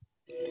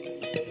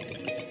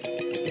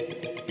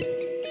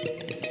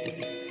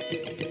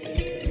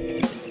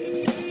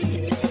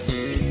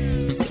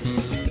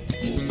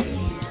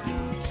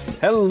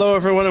Hello,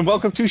 everyone, and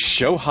welcome to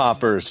Show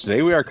Hoppers.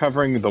 Today we are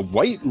covering The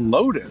White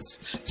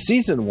Lotus,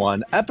 Season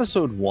 1,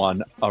 Episode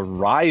 1,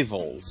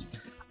 Arrivals.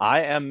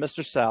 I am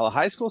Mr. Sal, a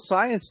high school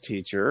science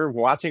teacher,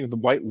 watching The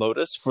White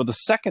Lotus for the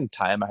second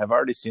time. I have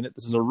already seen it.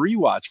 This is a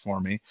rewatch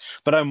for me,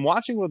 but I'm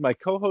watching with my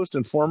co-host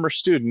and former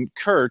student,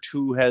 Kurt,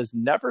 who has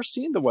never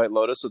seen The White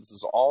Lotus, so this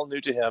is all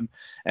new to him.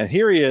 And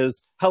here he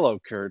is. Hello,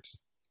 Kurt.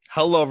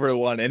 Hello,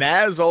 everyone. And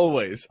as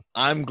always,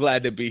 I'm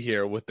glad to be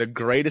here with the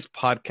greatest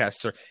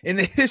podcaster in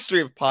the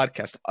history of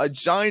podcasts, a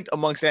giant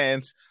amongst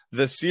ants,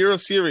 the seer of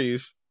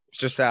series,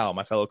 Mr. Sal,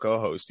 my fellow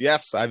co-host.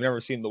 Yes, I've never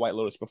seen The White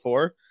Lotus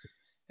before,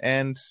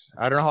 and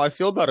I don't know how I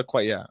feel about it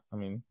quite yet. I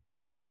mean,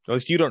 at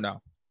least you don't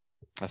know.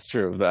 That's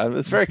true.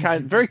 It's very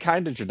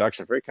kind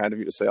introduction. Very kind of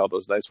you to say all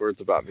those nice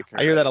words about me.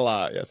 I hear that a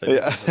lot. Yes, I do.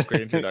 Yeah.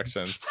 Great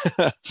introductions.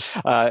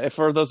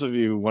 For those of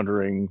you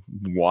wondering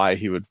why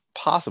he would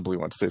possibly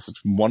want to say such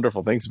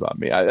wonderful things about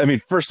me, I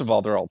mean, first of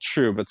all, they're all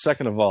true. But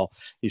second of all,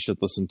 you should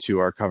listen to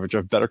our coverage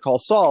of Better Call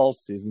Saul,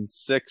 Season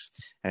 6,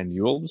 and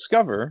you will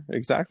discover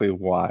exactly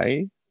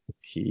why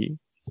he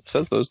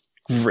says those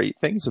great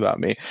things about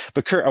me.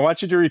 But Kurt, I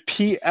want you to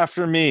repeat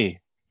after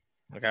me.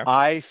 Okay.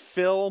 I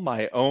fill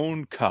my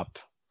own cup.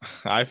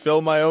 I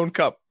fill my own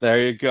cup. There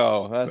you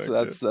go.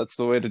 That's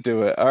the way to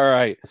do it. All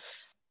right.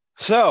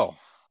 So,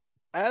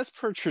 as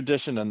per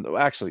tradition, and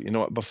actually, you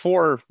know what?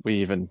 Before we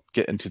even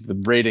get into the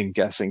rating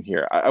guessing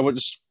here, I would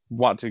just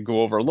want to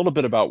go over a little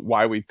bit about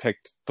why we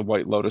picked The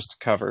White Lotus to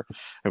cover.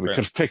 And we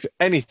could have picked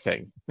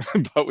anything,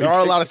 but there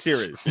are a lot of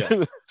series.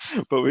 Yes.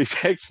 But we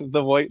picked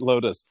The White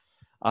Lotus.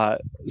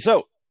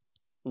 So.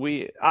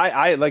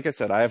 I like I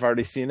said, I have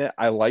already seen it.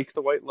 I like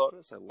The White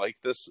Lotus. I like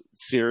this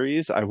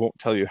series. I won't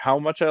tell you how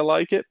much I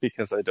like it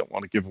because I don't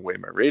want to give away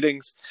my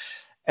ratings.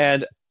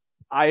 And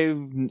I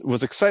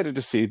was excited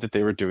to see that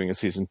they were doing a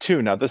season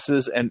 2. Now, this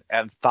is an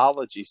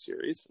anthology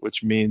series,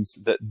 which means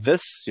that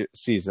this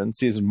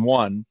season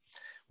 1,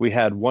 we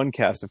had one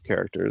cast of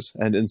characters.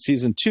 And in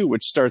season 2,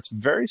 which starts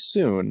very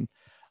soon,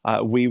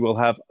 we will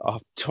have a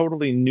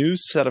totally new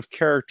set of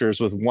characters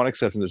with one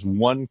exception. There's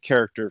one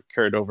character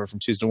carried over from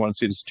season 1 to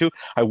season 2.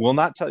 I will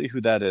not tell you who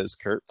that is,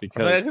 Kurt,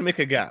 because I can make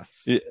a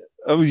guess.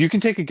 You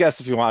can take a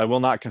guess if you want. I will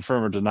not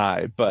confirm or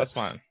deny, but that's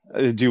fine.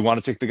 Do you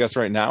want to take the guess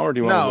right now, or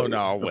do you want to? No,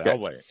 I'll wait.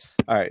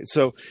 All right.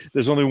 So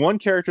there's only one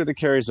character that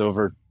carries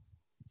over,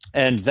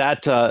 and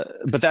that,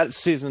 but that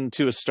season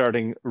 2 is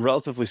starting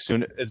relatively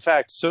soon. In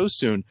fact, so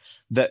soon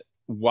that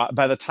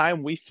by the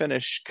time we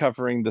finish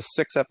covering the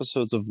 6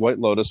 episodes of White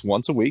Lotus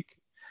once a week,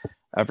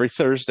 every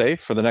Thursday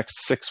for the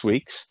next 6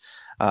 weeks,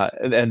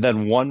 and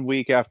then 1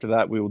 week after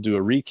that, we will do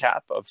a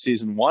recap of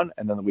season 1,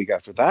 and then the week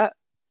after that,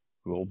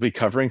 we'll be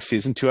covering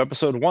season 2,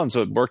 episode 1.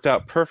 So it worked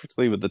out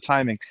perfectly with the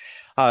timing.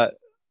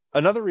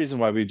 Another reason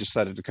why we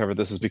decided to cover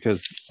this is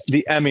because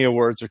the Emmy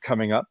Awards are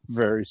coming up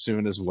very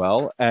soon as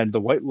well, and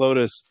The White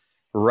Lotus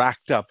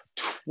racked up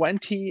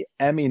 20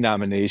 Emmy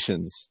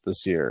nominations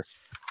this year.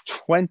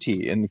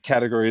 20 in the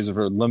categories of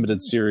a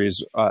limited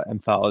series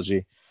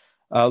anthology,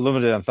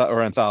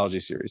 anthology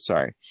series.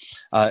 Sorry,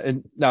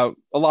 and now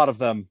a lot of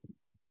them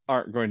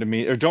aren't going to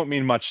mean or don't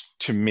mean much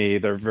to me.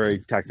 They're very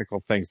technical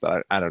things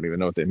that I don't even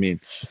know what they mean.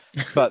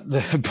 But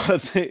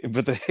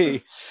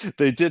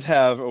they did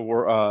have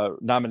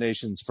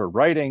nominations for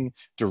writing,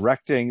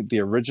 directing,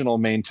 the original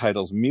main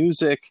title's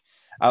music,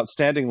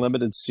 outstanding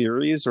limited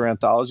series or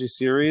anthology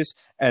series,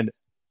 and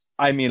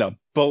I mean a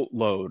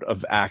boatload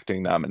of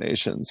acting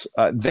nominations.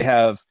 They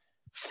have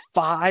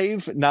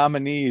 5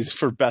 nominees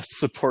for Best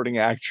Supporting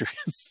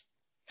Actress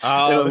in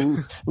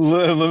a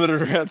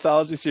limited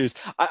anthology series.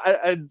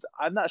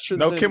 I'm not sure.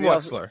 No Kim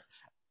Wexler.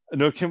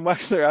 No Kim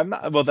Wexler. I'm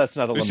not. Well, that's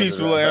not a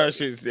limited.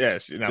 She's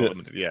not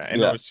limited. Yeah,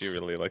 and yeah. She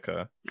really like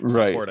a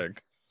supporting.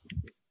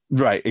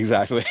 Right,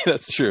 exactly.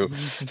 That's true.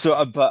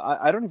 So, but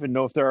I don't even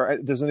know if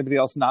there's anybody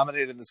else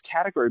nominated in this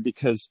category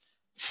because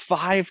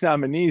 5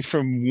 nominees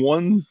from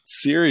one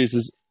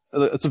series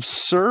it's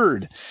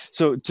absurd.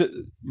 So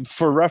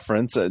for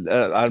reference,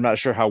 I'm not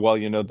sure how well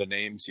you know the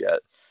names yet,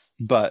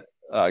 but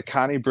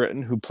Connie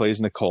Britton, who plays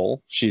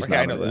Nicole, she's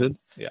nominated. I know that.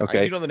 Yeah,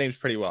 okay. I know the names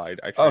pretty well.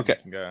 I tried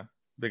making a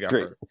big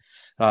effort.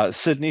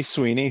 Sydney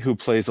Sweeney, who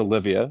plays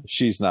Olivia,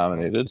 she's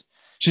nominated.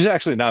 She's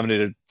actually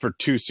nominated for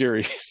 2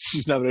 series.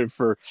 She's nominated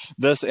for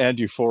this and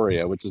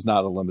Euphoria, which is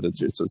not a limited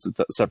series, so it's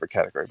a separate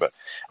category. But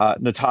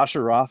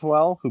Natasha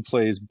Rothwell, who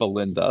plays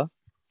Belinda.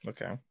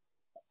 Okay.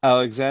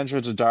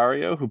 Alexandra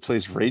Daddario, who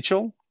plays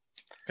Rachel.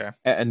 Okay.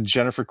 And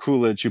Jennifer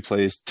Coolidge, who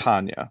plays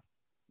Tanya.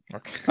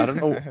 Okay. I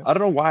don't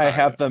know why I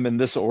have them in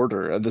this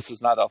order. This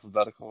is not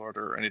alphabetical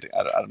order or anything.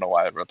 I don't know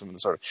why I wrote them in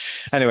this order.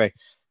 Anyway,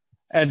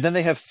 and then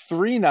they have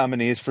 3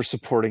 nominees for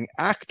supporting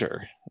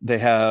actor. They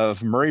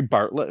have Murray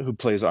Bartlett, who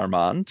plays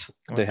Armand.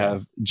 Okay. They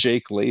have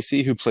Jake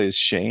Lacey, who plays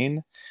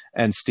Shane,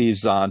 and Steve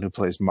Zahn, who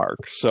plays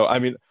Mark. So, I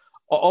mean,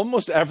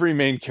 almost every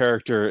main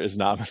character is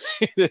nominated.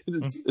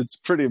 It's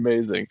pretty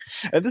amazing.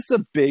 And this is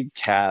a big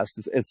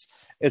cast. It's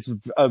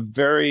a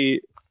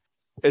very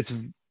it's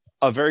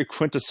a very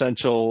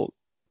quintessential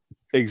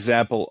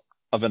example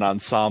of an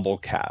ensemble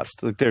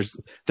cast. Like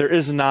there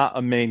is not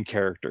a main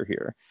character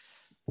here.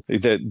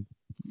 That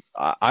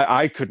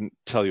I couldn't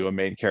tell you a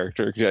main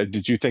character.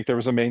 Did you think there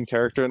was a main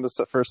character in this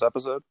first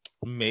episode?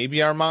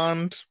 Maybe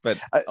Armand, but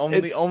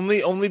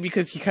only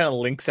because he kind of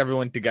links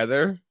everyone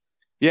together.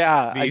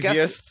 Yeah, the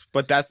easiest.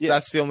 But that's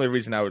the only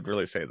reason I would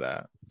really say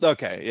that.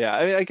 Okay, yeah.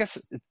 I mean, I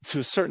guess to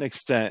a certain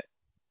extent,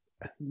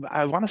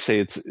 I want to say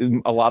it's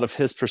a lot of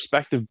his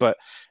perspective, but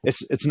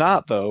it's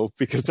not though,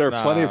 because there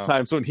are plenty of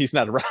times when he's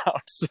not around.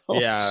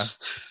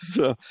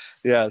 So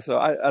yeah, so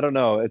I don't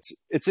know.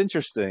 It's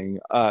interesting.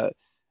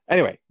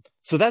 Anyway,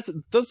 so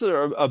those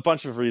are a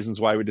bunch of reasons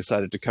why we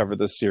decided to cover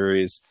this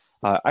series.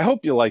 I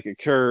hope you like it,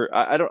 Kerr.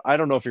 I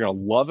don't know if you're gonna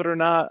love it or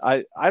not.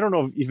 I don't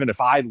know even if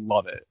I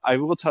love it. I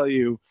will tell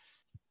you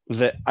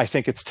that I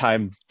think it's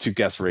time to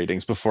guess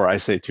ratings before I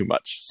say too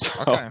much.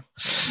 So, okay.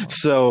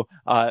 So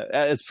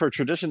as per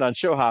tradition on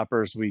Show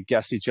Hoppers, we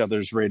guess each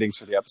other's ratings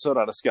for the episode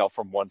on a scale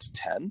from 1 to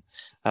 10.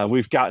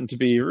 We've gotten to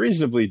be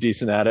reasonably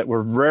decent at it.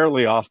 We're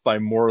rarely off by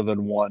more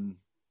than one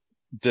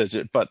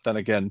digit, but then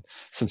again,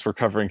 since we're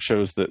covering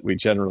shows that we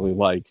generally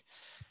like,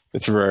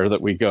 it's rare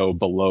that we go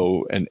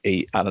below an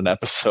 8 on an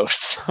episode.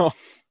 So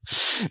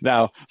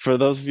now, for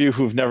those of you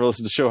who've never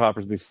listened to Show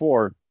Hoppers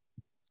before,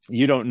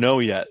 you don't know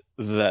yet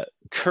that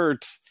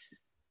Kurt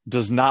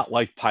does not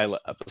like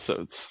pilot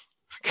episodes.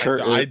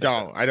 Kurt, I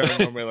don't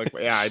normally like.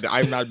 Yeah,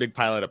 I'm not a big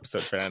pilot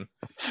episode fan.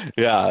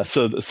 Yeah,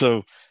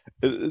 so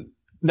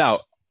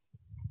now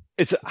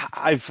it's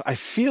I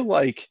feel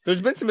like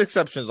there's been some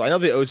exceptions. I know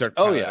the Ozark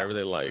pilot I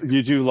really like.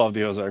 You do love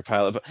the Ozark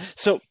pilot, but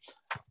so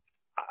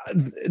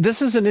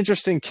this is an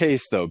interesting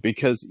case though,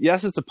 because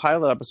yes, it's a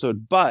pilot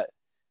episode, but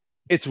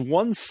it's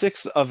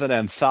 1/6 of an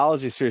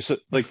anthology series. So,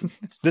 like,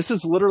 this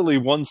is literally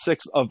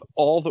 1/6 of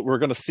all that we're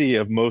going to see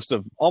of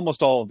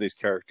almost all of these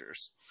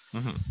characters.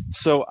 Mm-hmm.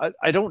 So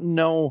I don't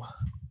know.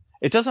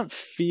 It doesn't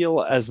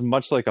feel as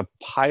much like a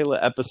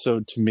pilot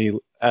episode to me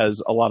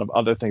as a lot of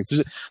other things.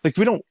 Like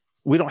we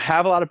don't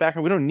have a lot of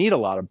background. We don't need a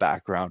lot of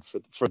background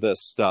for this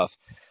stuff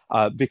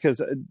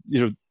because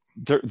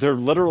they're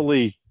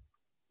literally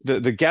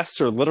the guests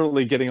are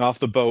literally getting off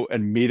the boat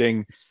and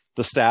meeting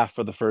the staff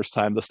for the first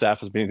time. The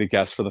staff is meeting the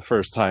guests for the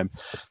first time.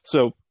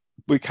 So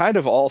we kind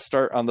of all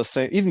start on the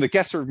same, even the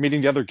guests are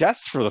meeting the other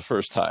guests for the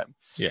first time.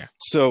 Yeah.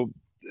 So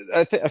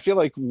I feel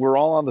like we're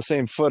all on the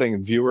same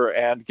footing, viewer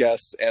and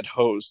guests and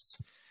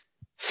hosts.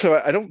 So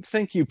I don't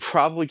think you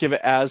probably give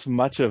it as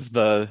much of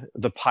the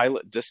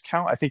pilot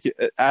discount. I think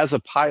as a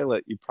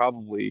pilot, you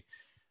probably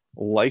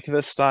like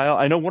this style.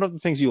 I know one of the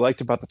things you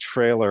liked about the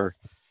trailer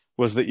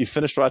was that you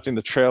finished watching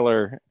the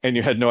trailer and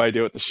you had no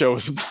idea what the show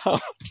was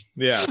about.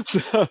 Yeah.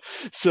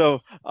 So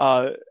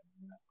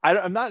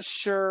I'm not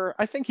sure.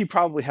 I think you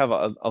probably have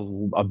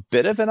a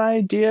bit of an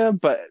idea,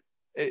 but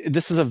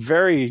this is a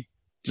very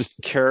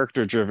just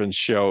character-driven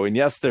show. And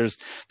yes,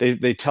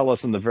 they tell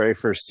us in the very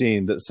first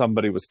scene that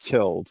somebody was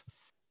killed,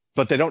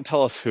 but they don't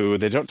tell us who.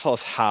 They don't tell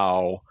us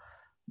how.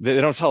 They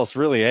don't tell us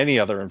really any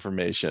other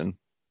information.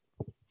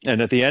 And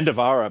at the end of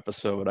our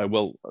episode, I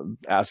will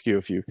ask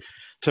you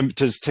to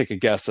just take a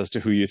guess as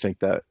to who you think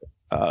that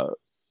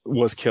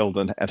was killed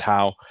and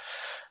how.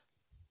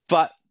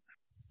 But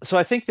so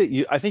I think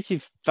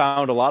you've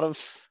found a lot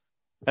of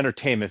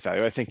entertainment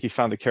value. I think you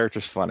found the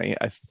characters funny.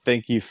 I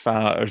think you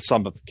found, or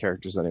some of the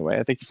characters anyway.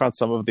 I think you found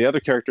some of the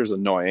other characters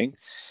annoying.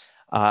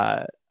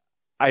 I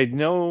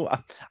know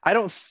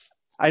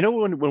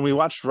when we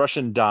watched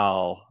Russian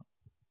Doll,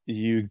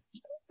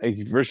 I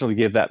originally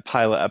gave that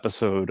pilot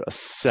episode a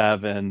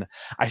 7.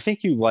 I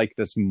think you like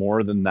this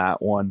more than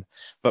that one,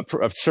 but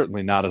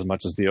certainly not as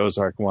much as the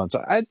Ozark one. So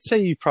I'd say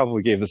you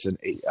probably gave this an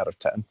 8 out of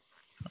 10.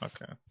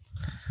 Okay.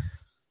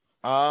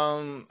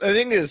 The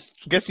thing is,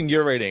 guessing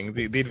your rating,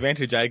 the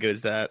advantage I get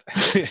is that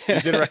you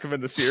did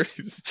recommend the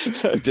series.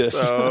 I did.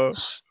 So,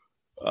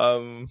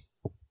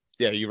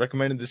 yeah, you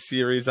recommended the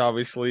series,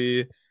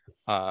 obviously.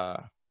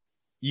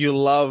 You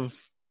love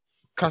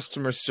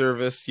customer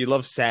service. You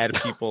love sad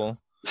people.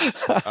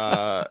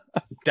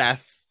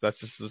 Death.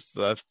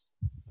 That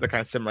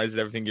kind of summarizes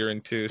everything you're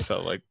into.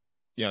 So, like,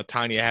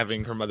 Tanya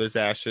having her mother's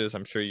ashes,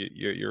 I'm sure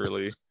you're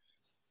really, it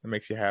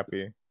makes you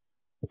happy.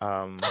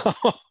 No.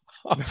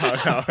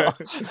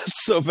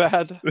 That's so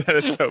bad. That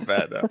is so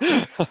bad.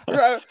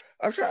 No.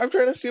 I'm trying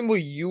to assume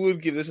what you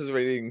would give this as a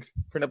rating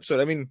for an episode.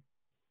 I mean,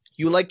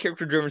 you like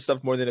character-driven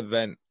stuff more than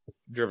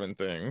event-driven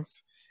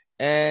things,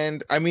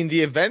 and I mean,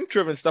 the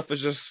event-driven stuff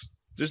is just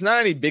there's not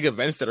any big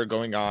events that are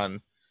going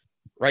on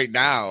right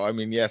now. I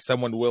mean, yes,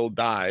 someone will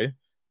die,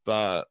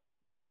 but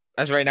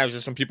as right now, it's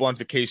just some people on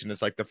vacation.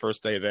 It's like the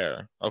first day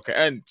there. Okay,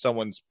 and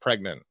someone's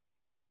pregnant.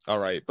 All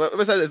right, but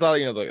besides, it's a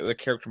lot of the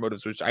character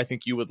motives, which I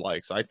think you would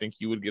like. So I think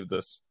you would give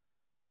this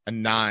a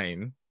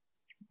 9.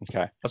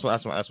 Okay, that's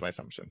my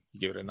assumption. You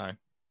give it a 9.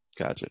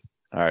 Gotcha.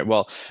 All right.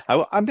 Well,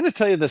 I'm going to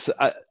tell you this.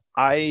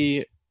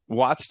 I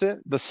watched it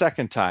the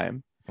second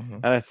time,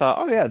 and I thought,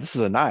 oh yeah, this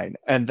is a 9.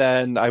 And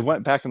then I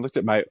went back and looked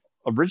at my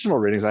original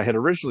ratings, I had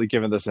originally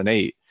given this an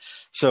 8.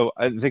 So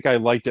I think I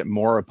liked it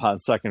more upon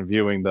second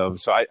viewing, though.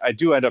 So I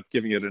do end up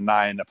giving it a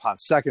 9 upon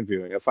second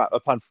viewing.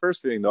 Upon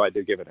first viewing, though, I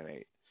did give it an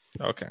 8.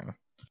 Okay.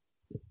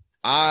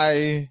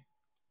 I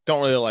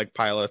don't really like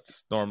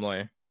pilots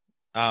normally.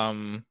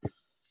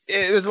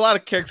 There's a lot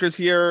of characters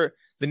here.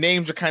 The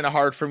names are kind of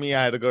hard for me.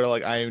 I had to go to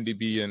like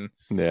IMDb and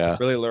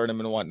really learn them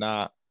and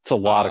whatnot. It's a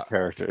lot of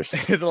characters.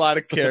 It's a lot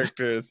of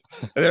characters.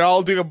 And they're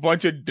all doing a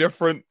bunch of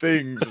different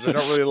things. I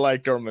don't really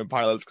like government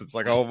pilots because it's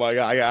like, oh my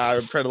God,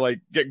 I'm trying to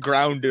like get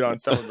grounded on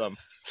some of them.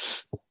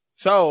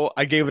 So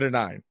I gave it a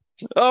 9.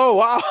 Oh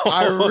wow!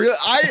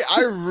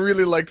 I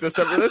really like this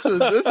episode.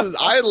 This is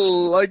I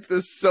like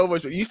this so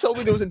much. You told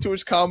me there wasn't too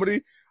much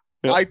comedy.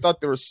 Yep. I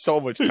thought there was so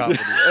much comedy.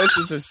 This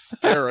is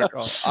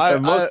hysterical.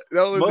 Not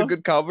only is it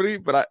good comedy,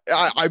 but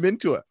I'm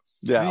into it.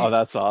 Yeah.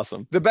 That's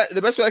awesome. The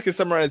best way I can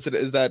summarize it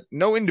is that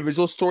no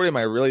individual story am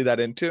I really that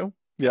into.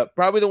 Yep.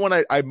 Probably the one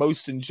I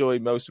most enjoy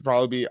most would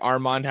probably be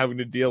Armand having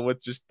to deal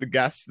with just the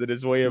guests, that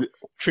his way of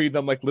treating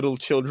them like little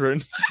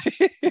children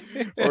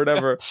or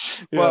whatever.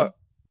 Yeah. But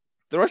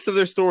the rest of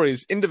their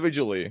stories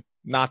individually,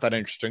 not that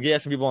interesting. He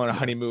has some people on a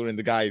honeymoon, and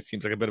the guy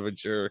seems like a bit of a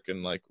jerk,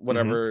 and like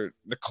whatever.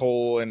 Mm-hmm.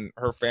 Nicole and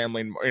her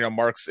family, and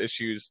Mark's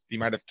issues. He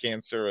might have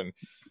cancer, and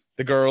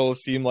the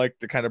girls seem like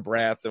the kind of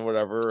brats and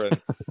whatever. And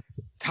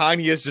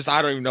Tanya's just,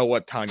 I don't even know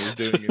what Tanya's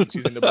doing. And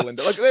she's into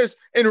Belinda. Like there's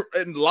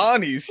and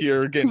Lonnie's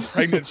here getting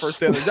pregnant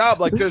first day on the job.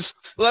 Like there's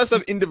a lot of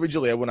stuff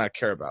individually I would not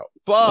care about,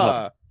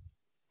 but.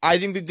 I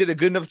think they did a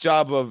good enough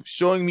job of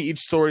showing me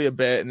each story a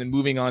bit and then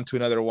moving on to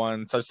another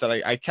one, such that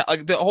I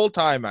like the whole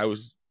time I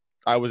was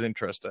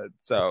interested.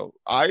 So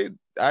I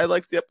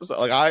liked the episode.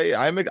 Like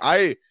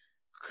I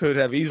could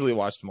have easily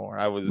watched more.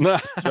 I was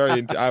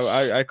very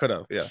I could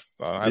have, yes.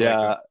 So I liked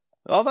it.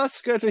 Oh,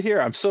 that's good to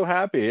hear. I'm so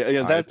happy.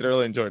 I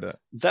thoroughly enjoyed it.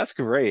 That's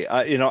great.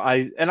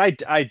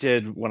 I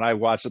did when I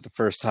watched it the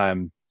first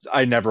time.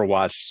 I never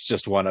watched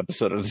just one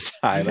episode at a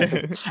time.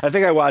 I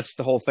think I watched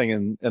the whole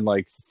thing in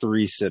like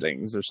 3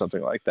 sittings or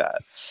something like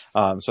that.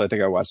 So I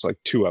think I watched like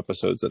 2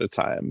 episodes at a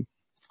time.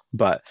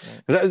 But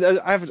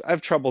I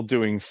have trouble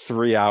doing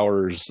 3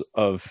 hours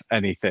of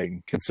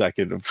anything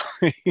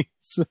consecutively.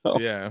 So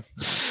yeah.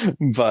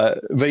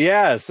 But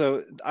yeah.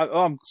 So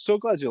I'm so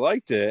glad you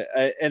liked it,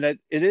 and it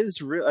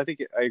is real. I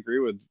think I agree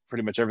with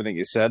pretty much everything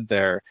you said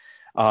there.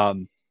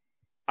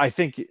 I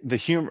think the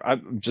humor,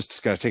 I'm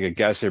just going to take a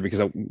guess here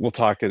because we'll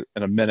talk in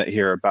a minute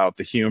here about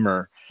the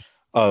humor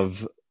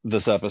of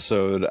this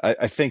episode.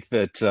 I think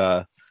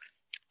that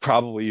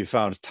probably you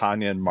found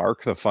Tanya and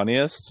Mark the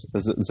funniest.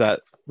 Is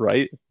that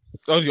right?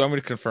 Oh, do you want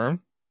me to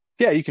confirm?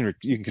 Yeah, you can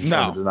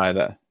confirm or deny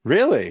that.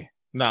 Really?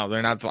 No,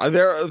 they're not.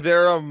 They're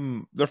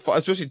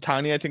especially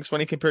Tanya, I think, is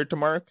funny compared to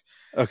Mark.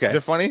 Okay.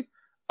 They're funny.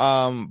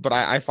 But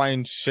I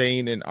find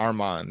Shane and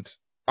Armand.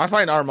 I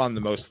find Armand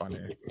the most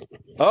funny.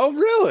 Oh,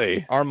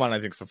 really? Armand, I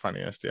think, is the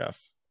funniest.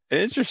 Yes.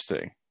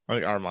 Interesting. I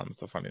think Armand's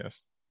the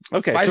funniest.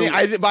 Okay.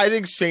 But I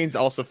think Shane's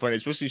also funny,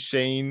 especially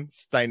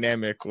Shane's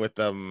dynamic with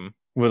Armand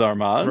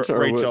or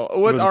Rachel,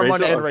 with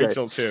Armand Rachel? And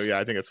Rachel too. Yeah,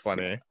 I think it's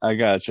funny. I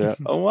gotcha.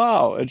 Oh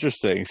wow,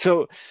 interesting.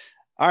 So,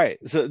 all right.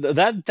 So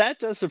that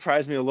does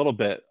surprise me a little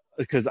bit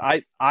because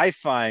I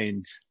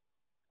find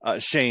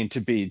Shane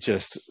to be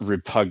just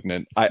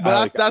repugnant.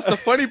 That's the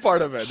funny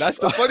part of it. That's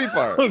the funny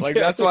part. Okay. Like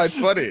that's why it's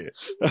funny.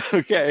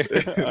 Okay,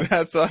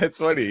 that's why it's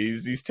funny.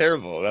 He's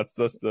terrible. That's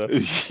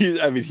the.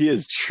 I mean, he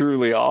is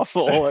truly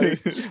awful.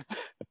 Like,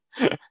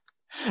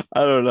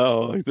 I don't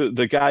know. Like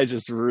the guy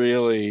just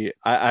really.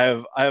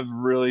 I have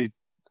really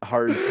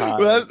hard time.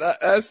 Well,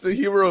 that's the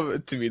humor of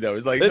it to me, though.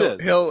 It's like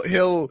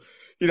he'll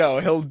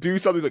do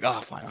something like,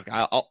 oh, fine, okay,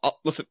 I'll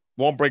listen.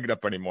 Won't bring it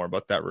up anymore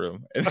about that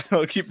room, and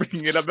I'll keep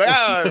bringing it up.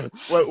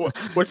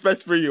 What's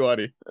best for you,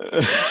 honey?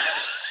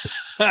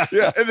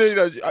 Yeah, and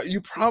then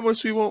you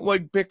promise we won't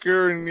like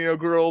bicker and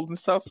girls and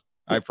stuff.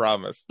 I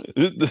promise.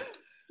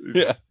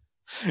 Yeah.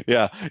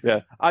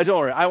 I don't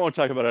worry. I won't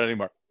talk about it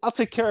anymore. I'll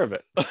take care of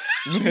it.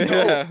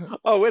 Yeah.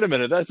 Oh, wait a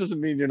minute. That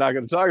doesn't mean you're not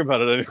going to talk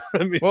about it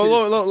anymore.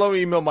 Well, let me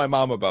email my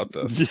mom about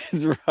this.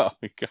 Oh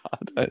my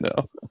God, I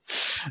know.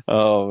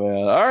 Oh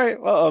man. All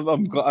right. Well,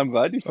 I'm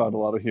glad you found a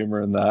lot of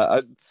humor in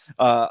that.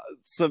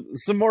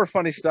 Some more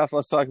funny stuff.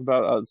 Let's talk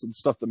about some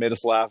stuff that made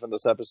us laugh in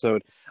this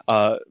episode.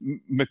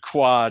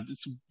 McQuad.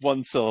 It's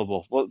one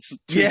syllable. Well, it's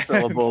 2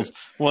 syllables.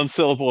 1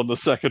 syllable in the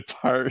second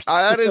part.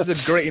 That is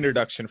a great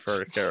introduction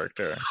for a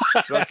character.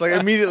 That's like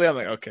immediately I'm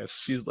like, okay, so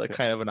she's like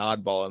kind of an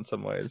oddball in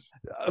some ways.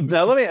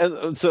 Now let me.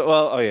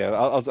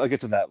 I'll get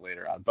to that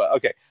later on. But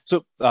okay,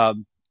 so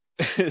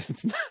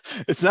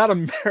it's not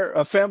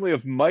a family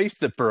of mice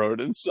that burrowed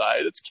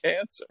inside. It's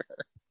cancer.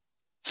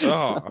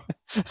 Oh,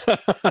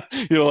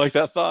 you don't like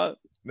that thought?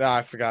 No,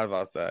 I forgot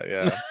about that.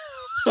 Yeah.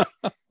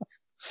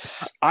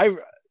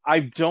 I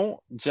don't.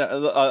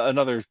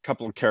 Another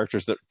couple of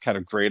characters that kind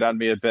of grate on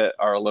me a bit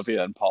are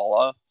Olivia and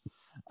Paula.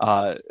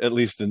 At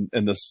least in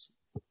this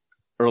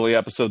early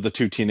episode, the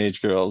 2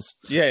 teenage girls.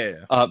 Yeah.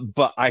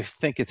 But I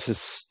think it's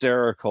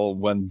hysterical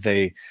when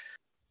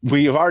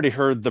we've already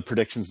heard the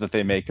predictions that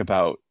they make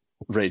about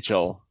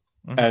Rachel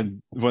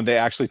And when they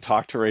actually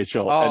talk to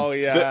Rachel, Oh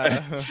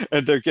yeah,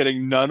 and they're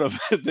getting none of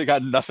it, they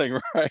got nothing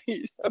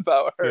right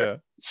about her. yeah,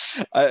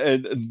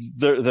 And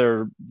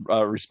their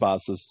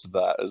responses to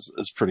that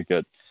is pretty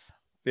good.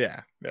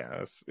 yeah,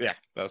 that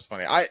was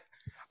funny.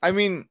 I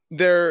mean,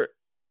 they're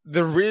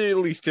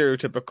really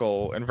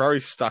stereotypical and very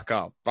stuck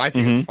up, but I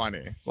think it's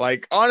funny.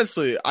 Like,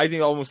 honestly, I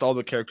think almost all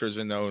the characters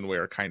in their own way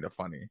are kind of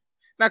funny.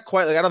 Not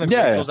quite. Like, I don't think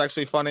Rachel's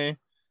actually funny,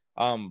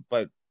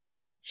 but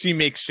she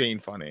makes Shane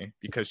funny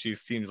because she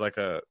seems like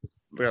a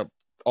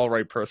all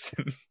right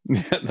person.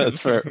 That's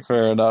fair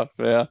enough.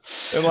 Yeah,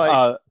 and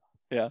like,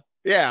 yeah.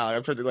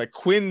 I'm trying to like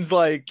Quinn's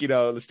like, the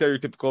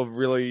stereotypical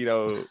really,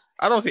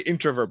 I don't say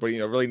introvert, but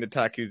really in the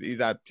tech, he's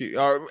not too,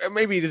 or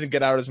maybe he doesn't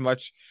get out as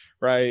much,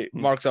 right?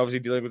 Mark's obviously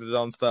dealing with his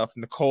own stuff.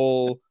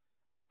 Nicole,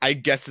 I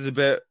guess, is a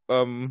bit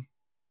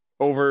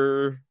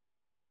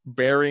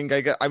overbearing.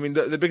 I guess. I mean,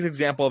 the biggest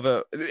example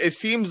of it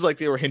seems like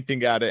they were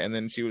hinting at it, and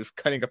then she was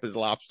cutting up his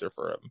lobster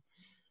for him,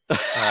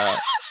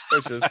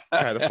 which is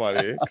kind of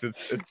funny.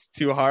 It's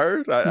too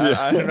hard.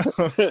 I don't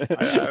know.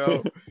 I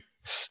don't know.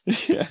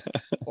 Yeah.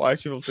 Why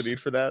she feels the need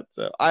for that.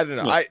 So I don't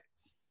know.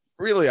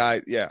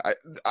 Yeah.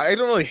 I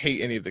don't really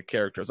hate any of the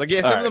characters. Like,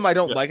 some of them I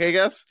don't like, I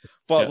guess,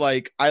 but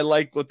like I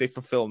like what they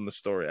fulfill in the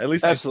story. At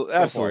least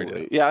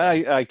absolutely. Yeah,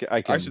 I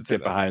can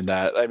get behind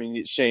that. I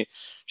mean,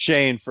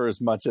 Shane, for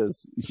as much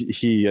as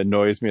he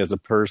annoys me as a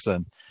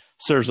person,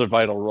 serves a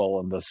vital role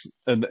in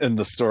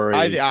the story.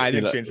 I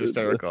think Shane's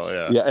hysterical.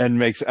 Yeah, and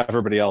makes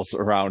everybody else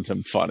around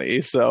him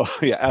funny. So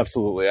yeah,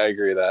 absolutely, I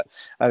agree that.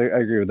 I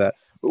agree with that.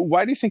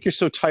 Why do you think you're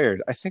so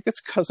tired? I think it's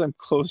because I'm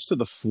close to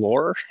the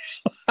floor.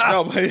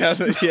 No,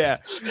 but yeah.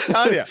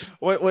 Tanya,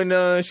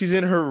 when she's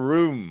in her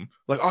room,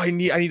 like, oh, I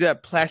need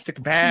that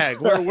plastic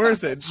bag. Where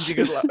is it?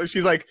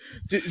 She's like,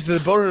 did the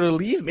boat to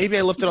leave? Maybe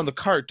I left it on the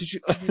cart. Did you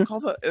call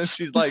that? And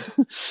she's like,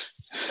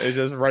 it's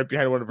just right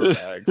behind one of her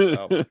bags.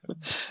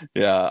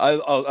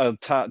 Yeah,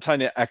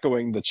 Tanya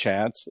echoing the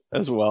chant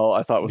as well.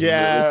 I thought was really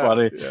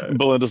funny. Yeah.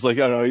 Belinda's like,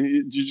 I don't know,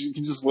 you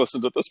can just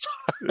listen to this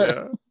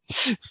part.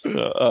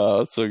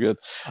 Yeah. So good.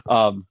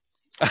 And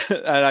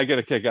I get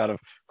a kick out of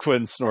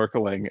Quinn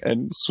snorkeling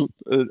and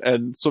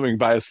swimming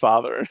by his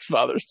father. His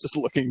father's just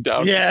looking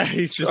down. Yeah,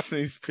 he's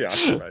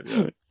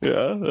preoccupied.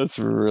 Yeah, that's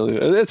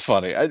it's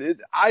funny.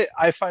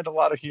 I find a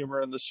lot of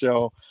humor in the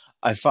show.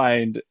 I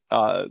find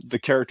the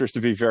characters to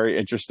be very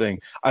interesting.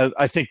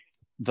 I think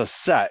the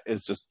set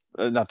is just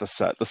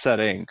the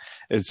setting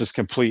is just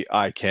complete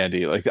eye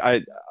candy. Like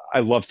I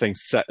love things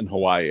set in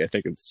Hawaii. I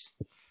think it's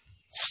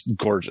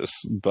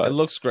gorgeous. But it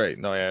looks great.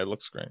 No, yeah, it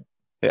looks great.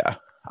 Yeah.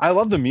 I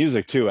love the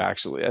music too,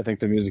 actually. I think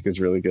the music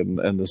is really good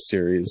in this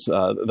series.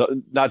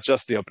 Not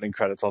just the opening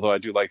credits, although I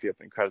do like the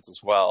opening credits as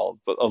well,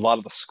 but a lot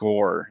of the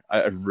score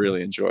I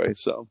really enjoy.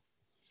 So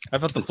I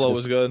thought the flow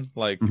was good.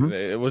 Like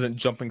it wasn't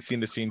jumping scene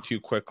to scene too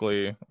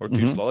quickly or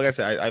too slow. Like I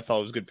said, I thought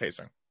it was good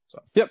pacing.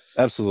 So. Yep,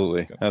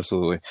 absolutely.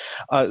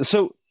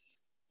 So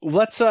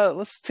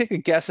let's take a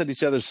guess at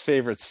each other's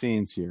favorite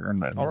scenes here,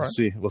 and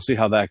we'll see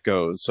how that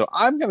goes. So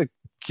I'm gonna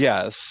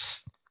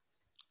guess.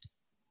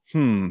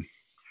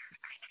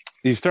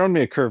 You've thrown me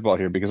a curveball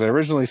here because I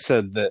originally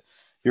said that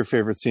your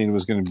favorite scene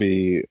was going to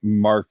be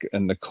Mark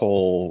and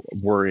Nicole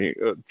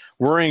worrying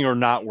or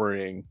not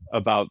worrying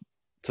about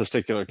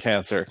testicular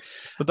cancer.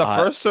 But the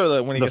first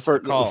or when he gets the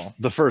call?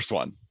 The first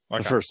one.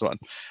 Okay. The first one.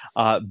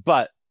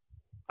 But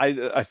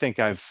I think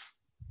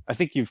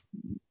you've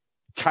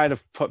kind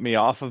of put me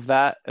off of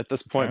that at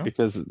this point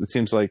because it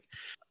seems like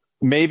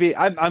maybe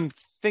I'm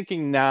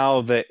thinking now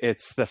that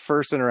it's the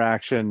first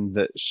interaction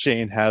that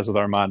Shane has with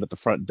Armand at the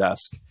front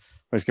desk.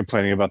 He's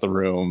complaining about the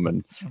room,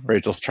 and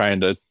Rachel's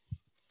trying to,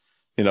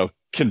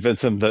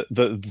 convince him that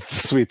the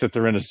suite that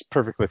they're in is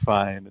perfectly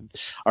fine, and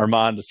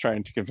Armand is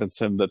trying to convince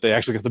him that they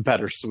actually got the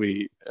better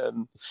suite,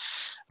 and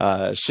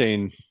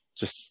Shane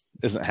just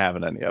isn't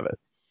having any of it.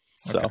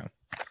 So,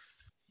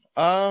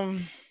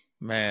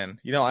 man,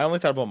 I only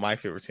thought about my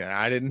favorite scene.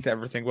 I didn't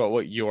ever think about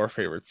what your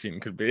favorite scene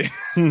could be.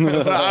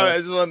 I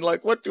just went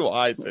like, what do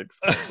I think?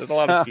 There's a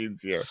lot of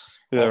scenes here.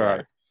 There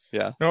are.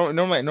 Yeah.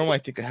 Normally I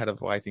think ahead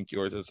of what I think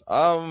yours is.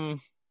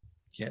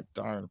 Yeah,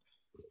 darn.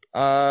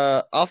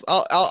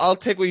 I'll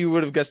take what you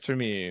would have guessed for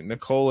me.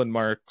 Nicole and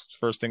Mark's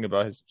first thing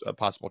about his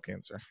possible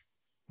cancer.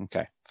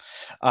 Okay.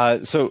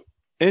 So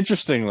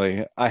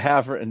interestingly, I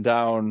have written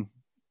down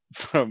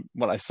from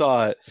when I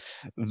saw it,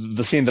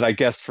 the scene that I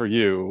guessed for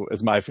you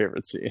is my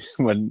favorite scene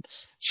when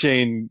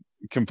Shane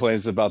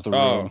complains about the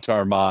room to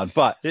Armand.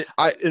 But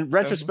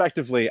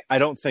retrospectively, I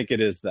don't think it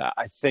is that.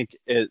 I think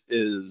it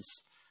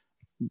is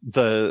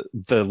the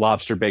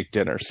lobster baked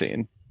dinner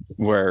scene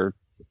where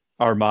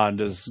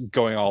Armand is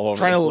going all over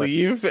trying to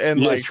leave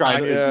and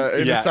trying to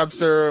intercepts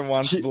her and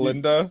wants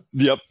Belinda.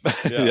 Yep.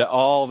 Yeah,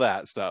 all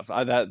that stuff.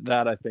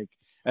 That I think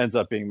ends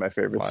up being my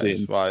favorite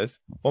scene. Well,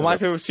 my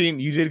favorite scene,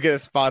 you did get a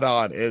spot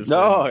on, is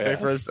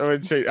that's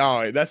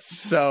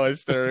so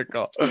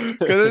hysterical.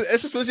 Because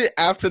it's especially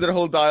after their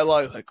whole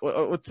dialogue, like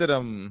what's it?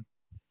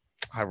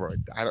 I wrote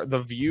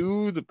the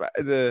view,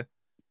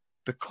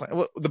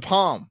 the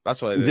palm.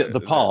 That's what it is. The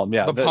palm.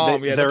 Yeah, the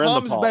palm. Yeah, the they're in the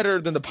palm's palm.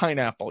 better than the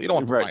pineapple. You don't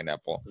want the Right.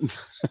 pineapple.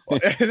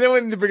 And then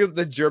when they bring up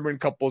the German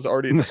couple's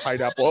already in the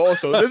pineapple,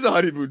 also it is a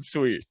honeymoon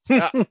suite.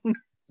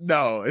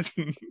 No, it's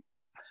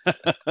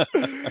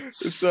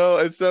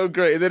it's so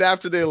great. And then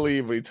after they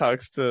leave, he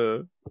talks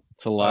to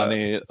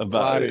Lonnie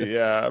about Lonnie,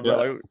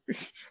 like,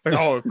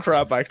 oh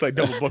crap, I actually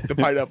double booked the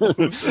pineapple.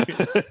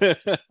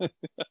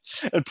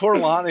 And poor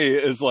Lonnie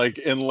is like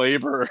in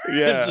labor,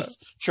 Yeah,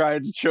 just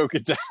trying to choke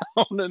it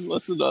down and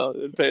listen to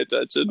and pay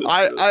attention.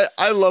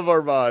 I love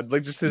Armand,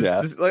 like just his,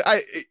 Yeah.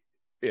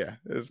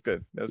 it's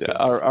good. Yeah,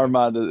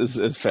 Armand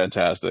is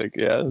fantastic.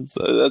 Yeah,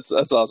 so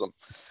that's awesome.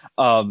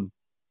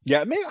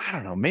 Yeah, maybe I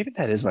don't know. Maybe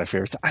that is my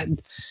favorite.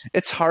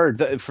 It's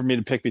hard for me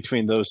to pick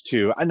between those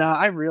two.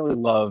 I really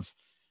love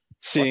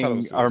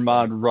seeing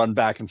Armand run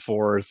back and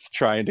forth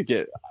trying to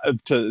get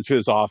to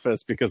his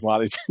office because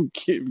Lonnie's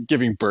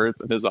giving birth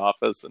in his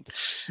office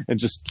and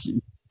just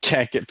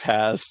can't get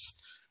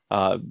past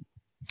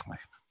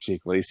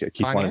Jake Lacey. I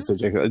keep wanting to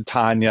say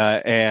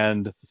Tanya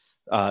and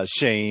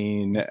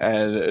Shane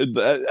and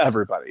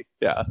everybody.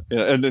 Yeah,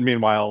 and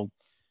meanwhile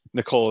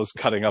Nicole is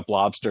cutting up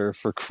lobster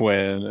for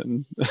Quinn,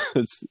 and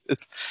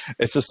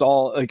it's just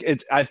all like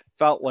it. I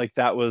felt like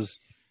that was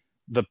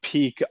the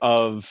peak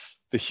of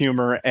the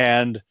humor,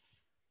 and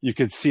you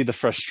could see the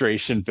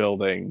frustration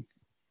building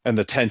and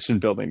the tension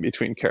building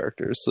between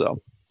characters.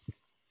 So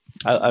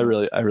I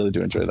really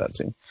do enjoy that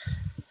scene.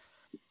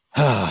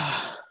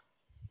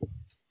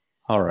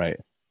 All right.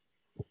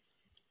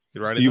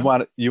 You ready? You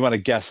want to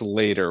guess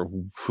later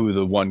who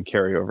the one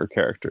carryover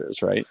character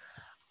is, right?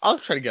 I'll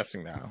try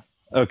guessing now.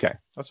 Okay.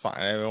 That's fine.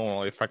 I won't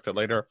really affect it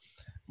later.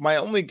 My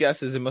only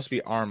guess is it must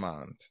be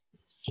Armand.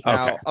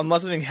 Now, Okay.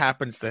 unless anything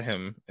happens to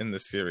him in the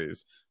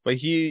series. But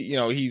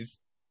he's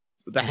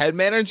the head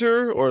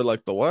manager or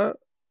like the what?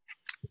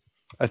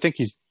 I think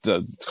he's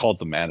called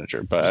the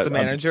manager, but just the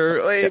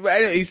manager.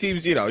 He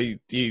seems,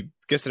 he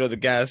gets to know the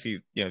guests. He,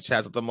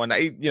 chats with them one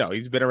night.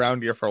 He's been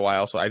around here for a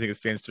while, so I think it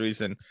stands to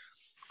reason.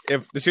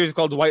 If the series is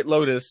called White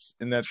Lotus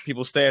and that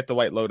people stay at the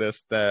White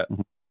Lotus, that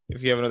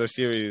if you have another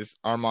series,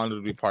 Armand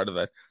would be part of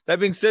it. That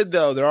being said,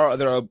 though, there are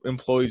other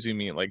employees we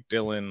meet, like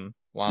Dylan,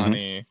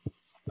 Lonnie,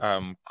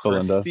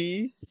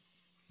 Christy,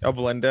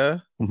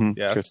 Belinda. Mm-hmm.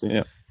 Yes. Christy,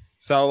 yeah.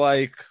 So,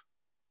 like,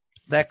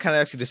 that kind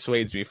of actually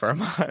dissuades me for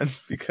Armand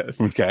because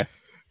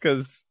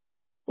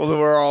well, then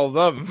we're all of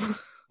them.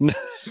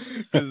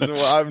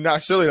 Because I'm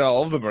not surely not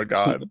all of them are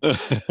gone.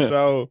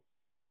 So,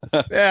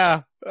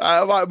 yeah.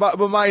 But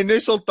my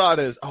initial thought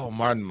is,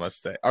 Armand must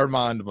stay,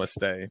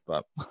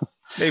 but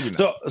maybe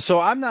not. So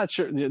I'm not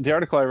sure. The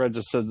article I read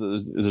just said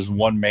there's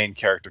one main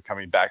character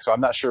coming back, so I'm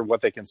not sure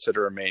what they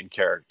consider a main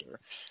character.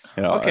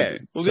 Okay.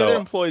 Well, the other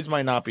employees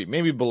might not be.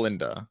 Maybe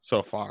Belinda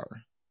so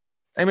far,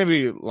 and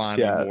maybe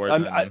Lonnie more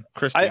than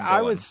Kristen.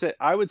 I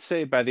would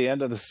say by the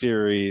end of the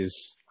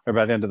series or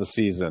by the end of the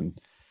season,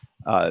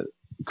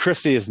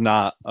 Christy is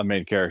not a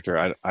main character.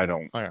 I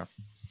don't. Oh, yeah.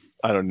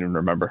 I don't even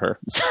remember her.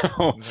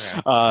 So,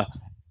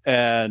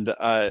 okay.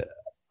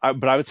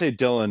 But I would say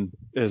Dylan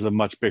is a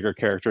much bigger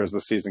character as the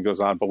season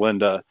goes on.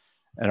 Belinda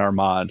and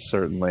Armand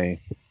certainly.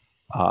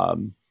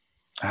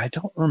 I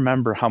don't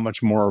remember how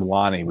much more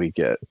Lonnie we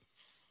get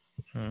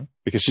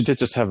because she did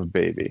just have a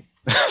baby,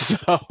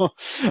 so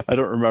I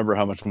don't remember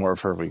how much more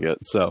of her we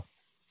get. So,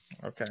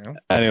 okay.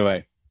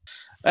 Anyway,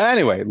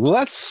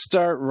 let's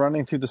start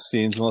running through the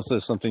scenes. Unless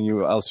there's something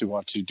else you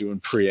want to do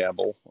in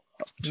preamble.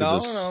 No,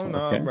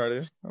 Okay. I'm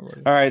ready. All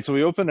right, so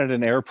we open at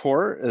an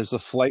airport. There's a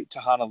flight to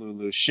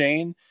Honolulu.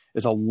 Shane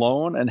is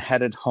alone and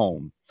headed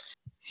home.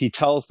 He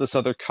tells this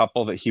other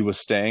couple that he was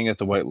staying at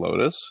the White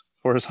Lotus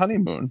for his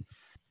honeymoon.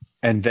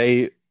 And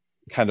they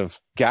kind of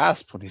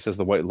gasp when he says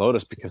the White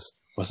Lotus because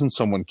wasn't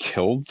someone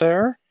killed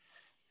there?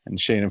 And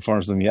Shane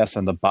informs them, yes,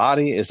 and the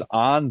body is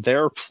on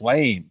their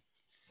plane.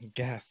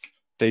 Gasp.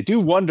 They do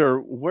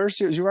wonder,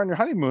 you were on your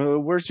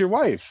honeymoon, where's your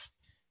wife?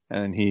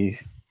 And he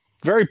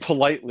very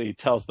politely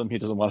tells them he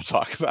doesn't want to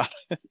talk about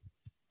it.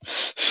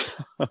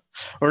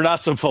 Or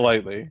not so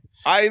politely.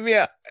 I mean,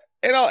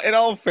 in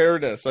all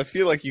fairness, I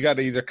feel like you got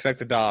to either connect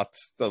the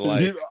dots.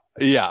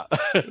 Yeah.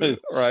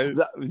 Right?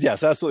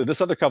 Yes, absolutely.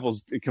 This other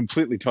couple's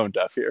completely tone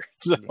deaf here.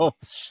 So,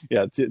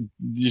 yeah,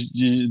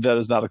 that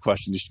is not a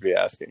question you should be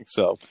asking.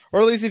 So,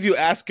 or at least if you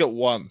ask it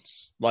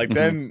once,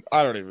 then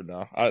I don't even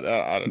know. I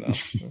don't know.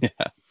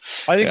 Yeah.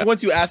 I think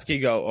once you ask,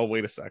 you go, "Oh,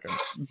 wait a second."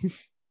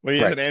 Well,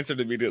 you haven't answered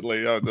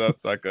immediately. Oh,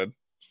 that's not good.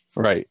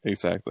 Right,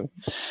 exactly.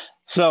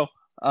 So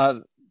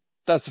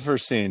that's the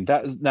first scene.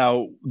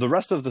 Now the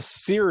rest of the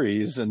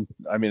series, and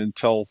I mean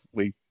until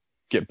we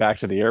get back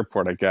to the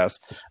airport, I guess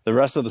the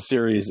rest of the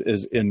series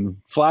is in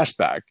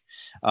flashback.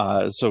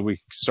 So we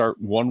start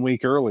 1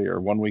 week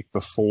earlier, 1 week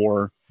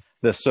before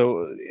this.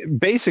 So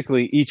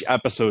basically, each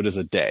episode is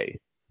a day.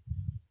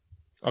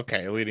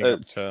 Okay, leading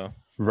up to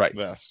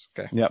this.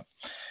 Okay. Yep.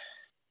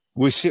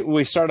 We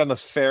start on the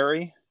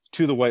ferry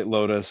to the White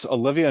Lotus.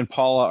 Olivia and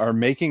Paula are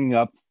making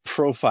up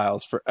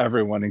profiles for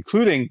everyone,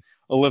 including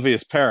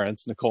Olivia's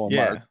parents, Nicole and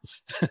Mark,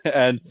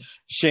 and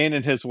Shane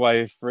and his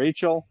wife,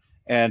 Rachel,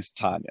 and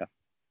Tanya.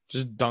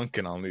 Just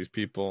dunking on these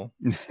people.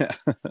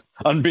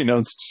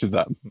 Unbeknownst to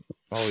them.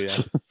 Oh yeah.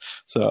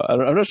 So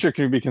I'm not sure it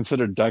can be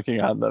considered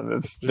dunking on them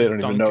if Just they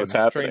don't even know what's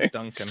happening. Straight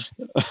dunking.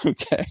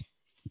 Okay.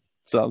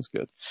 Sounds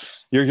good.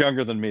 You're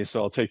younger than me,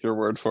 so I'll take your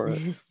word for it.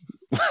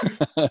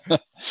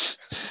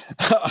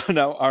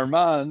 Now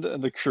Armand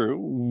and the crew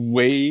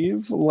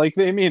wave like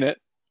they mean it,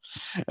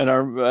 and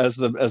as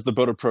the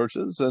boat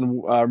approaches,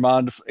 and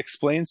Armand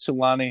explains to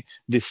Lonnie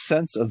the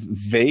sense of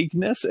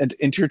vagueness and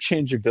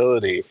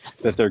interchangeability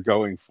that they're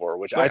going for,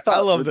 which I thought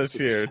I love this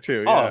here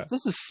too. Yeah. Oh,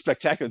 this is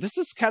spectacular. This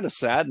is kind of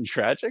sad and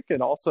tragic,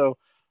 and also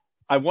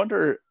I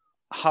wonder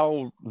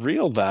how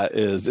real that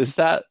is. Is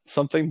that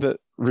something that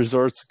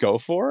resorts go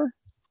for?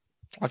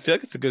 I feel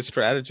like it's a good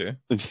strategy.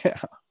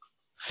 Yeah.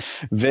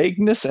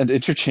 Vagueness and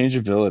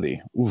interchangeability.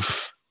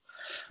 Oof.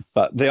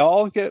 But they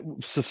all get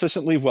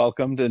sufficiently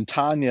welcomed, and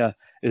Tanya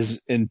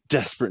is in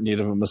desperate need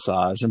of a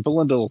massage, and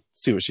Belinda will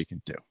see what she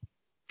can do.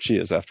 She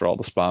is, after all,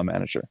 the spa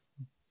manager.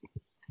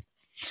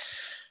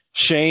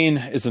 Shane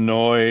is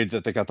annoyed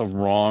that they got the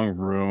wrong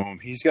room.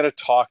 He's got to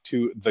talk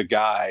to the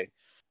guy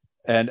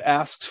and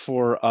asks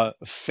for a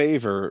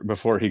favor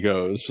before he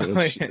goes,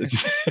 which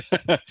is,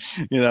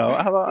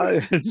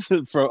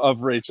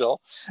 of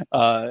Rachel.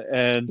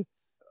 And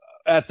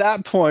at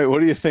that point, what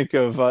do you think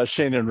of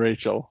Shane and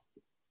Rachel?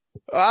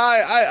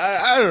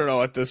 I don't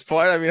know at this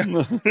point. I mean,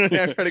 I'm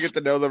trying to get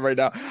to know them right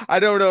now.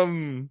 I don't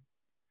know.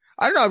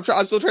 I'm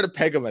still trying to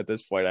peg them at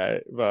this point.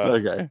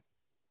 Okay.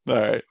 All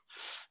right.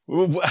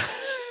 I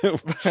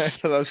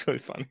thought that was really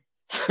funny.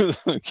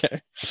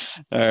 Okay.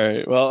 All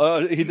right.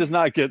 Well, he does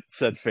not get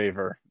said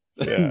favor.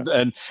 Yeah.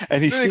 and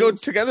he they go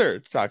together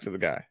to talk to the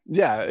guy.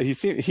 Yeah. He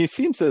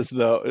seems as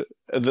though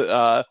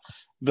the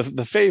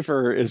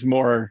favor is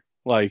more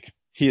like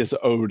he has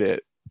owed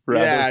it.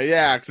 Rather,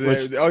 yeah.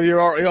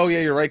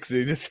 You're right. Because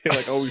they just say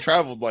like, "Oh, we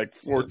traveled like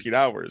 14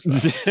 hours."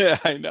 Yeah,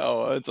 I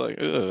know. It's like,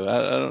 I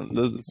don't.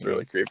 It's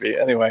really creepy.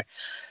 Anyway,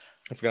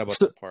 I forgot about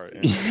that part.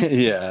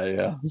 Yeah.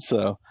 Yeah.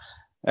 So,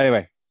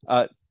 anyway,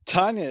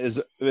 Tanya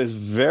is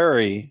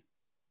very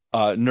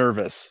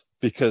nervous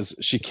because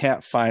she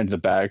can't find the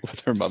bag with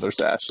her mother's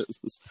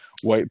ashes. This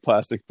white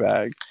plastic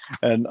bag,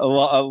 and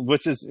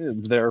which is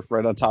there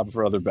right on top of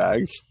her other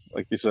bags,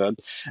 like you said.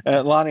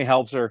 And Lonnie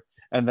helps her.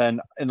 And then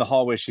in the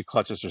hallway, she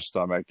clutches her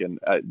stomach, and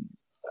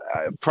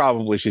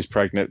probably she's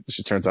pregnant.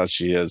 She turns out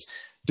she is.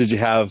 Did you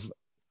have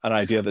an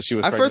idea that she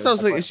was? At first, I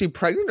was like, "Is she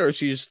pregnant or is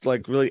she just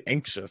like really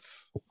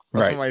anxious?"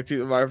 That's right. My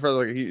first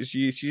like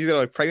she's either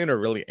like pregnant or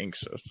really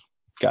anxious.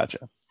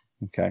 Gotcha.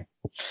 Okay.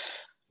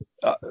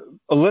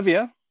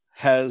 Olivia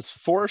has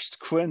forced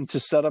Quinn to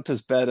set up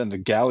his bed in the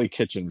galley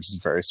kitchen, which is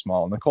very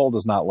small. Nicole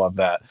does not love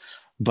that,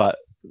 but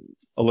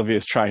Olivia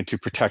is trying to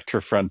protect her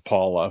friend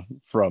Paula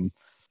from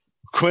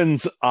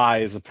Quinn's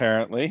eyes,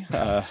 apparently.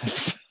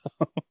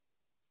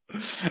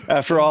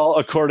 After all,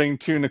 according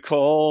to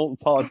Nicole,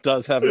 Paula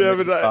does have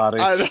a body.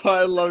 I know,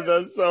 I love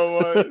that so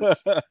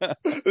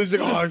much. It's like,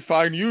 "Oh, I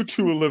find you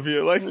too,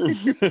 Olivia." Like,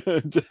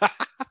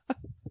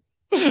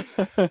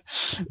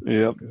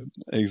 yep,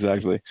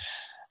 exactly.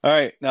 All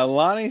right, now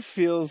Lonnie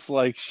feels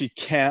like she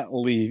can't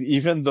leave,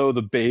 even though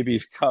the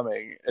baby's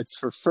coming. It's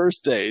her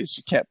first day;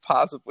 she can't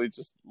possibly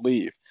just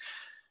leave.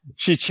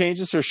 She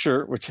changes her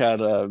shirt, which had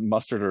a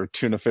mustard or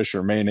tuna fish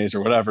or mayonnaise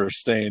or whatever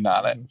stain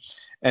on it.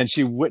 And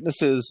she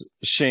witnesses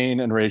Shane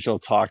and Rachel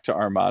talk to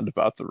Armand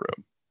about the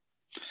room.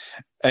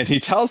 And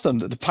he tells them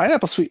that the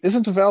pineapple suite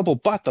isn't available,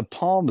 but the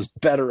palm is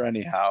better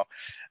anyhow.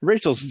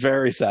 Rachel's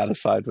very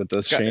satisfied with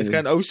this. It's got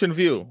an ocean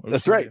view.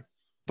 That's right.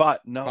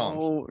 But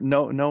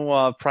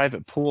no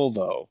private pool,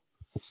 though.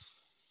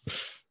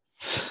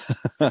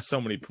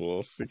 So many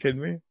pools. Are you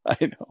kidding me? I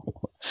know.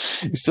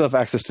 You still have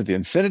access to the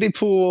infinity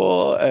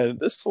pool and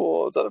this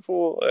pool, this other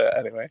pool.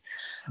 Anyway.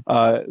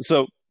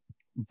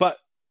 But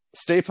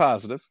stay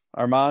positive.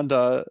 Armand,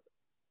 I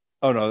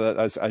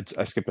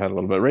skipped ahead a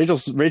little bit.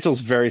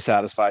 Rachel's very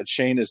satisfied.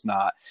 Shane is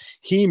not.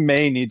 He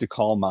may need to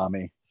call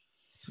mommy.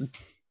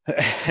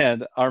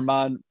 And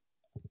Armand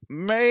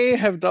may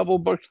have double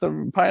booked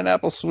the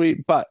pineapple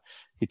suite, but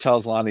he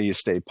tells Lonnie, you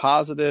stay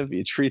positive,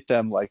 you treat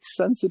them like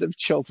sensitive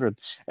children,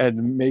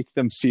 and make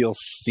them feel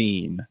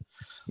seen.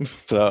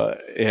 So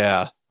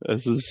yeah,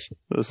 this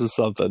is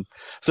something.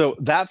 So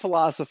that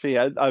philosophy,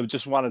 I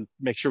just want to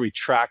make sure we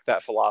track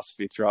that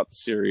philosophy throughout the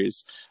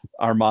series.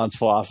 Armand's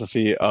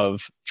philosophy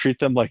of treat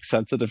them like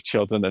sensitive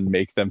children and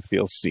make them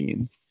feel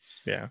seen.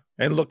 Yeah,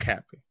 and look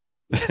happy.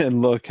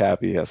 And look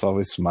happy. Yes,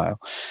 always smile.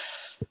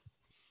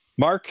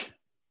 Mark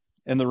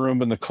in the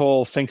room, and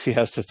Nicole thinks he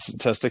has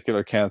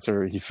testicular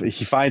cancer. He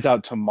finds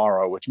out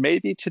tomorrow, which may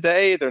be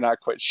today. They're not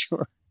quite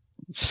sure.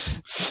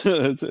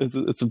 So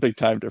it's a big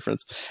time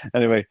difference.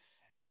 Anyway,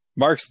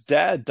 Mark's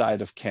dad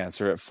died of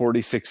cancer at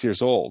 46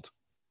 years old.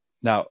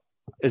 Now,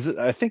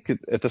 I think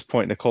at this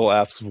point, Nicole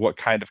asks what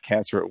kind of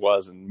cancer it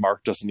was, and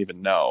Mark doesn't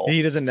even know.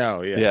 He doesn't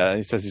know, yeah. Yeah,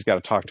 he says he's got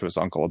to talk to his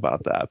uncle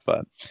about that.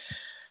 But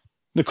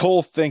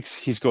Nicole thinks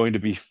he's going to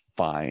be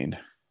fine.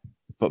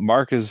 But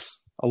Mark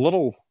is a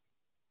little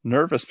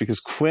nervous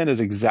because Quinn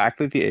is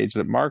exactly the age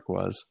that Mark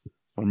was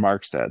when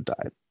Mark's dad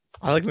died.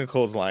 I like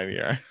Nicole's line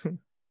here.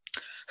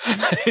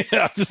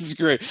 Yeah, this is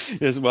great.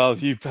 As well,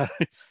 you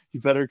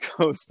better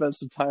go spend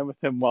some time with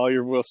him while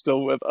you're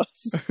still with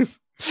us.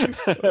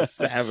 A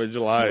savage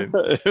line.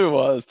 It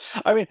was.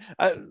 I mean,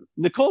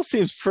 Nicole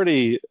seems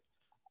pretty.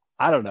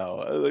 I don't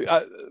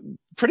know,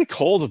 pretty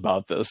cold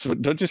about this,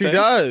 don't you She think?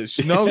 does.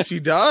 No, she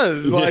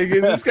does. Like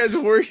Yeah. this guy's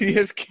worried he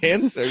has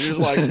cancer. She's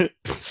like,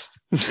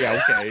 yeah,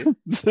 okay,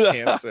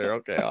 cancer.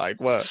 Okay, like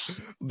what?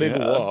 Big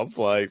Yeah. whoop.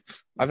 Like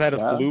I've had a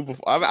Yeah. flu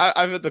before.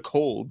 I've had the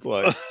cold.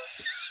 Like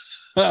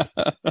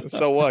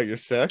so what? You're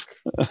sick.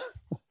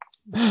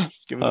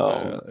 Give it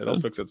a minute. It'll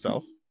fix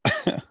itself.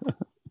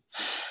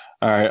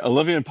 All right,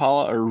 Olivia and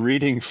Paula are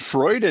reading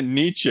Freud and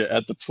Nietzsche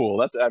at the pool.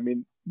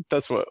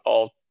 That's what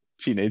all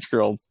teenage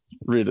girls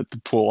read at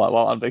the pool while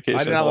on vacation.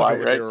 I did in not look Hawaii, at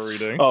what right? they were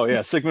reading. Oh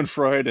yeah, Sigmund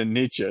Freud and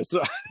Nietzsche.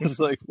 So it's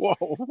like, whoa,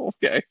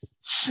 okay.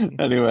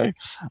 Anyway,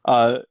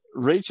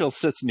 Rachel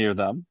sits near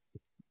them.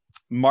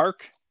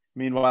 Mark,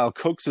 meanwhile,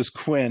 coaxes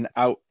Quinn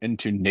out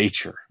into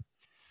nature,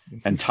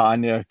 and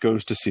Tanya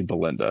goes to see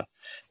Belinda.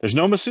 There's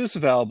no masseuse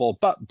available,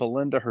 but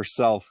Belinda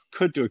herself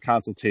could do a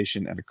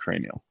consultation and a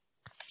cranial.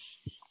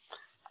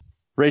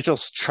 Rachel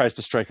tries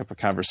to strike up a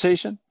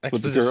conversation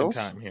with the Exposition girls.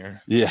 time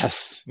here.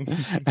 Yes.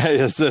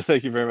 Yes,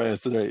 thank you very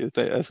much.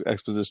 It's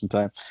exposition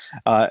time.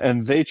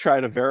 And they try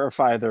to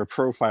verify their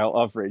profile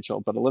of Rachel,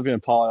 but Olivia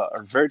and Paula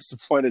are very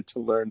disappointed to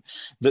learn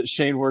that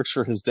Shane works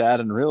for his dad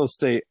in real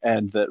estate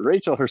and that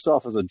Rachel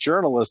herself is a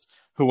journalist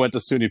who went to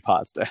SUNY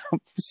Potsdam.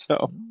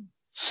 So,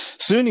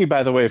 SUNY,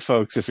 by the way,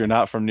 folks, if you're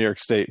not from New York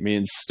State,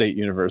 means State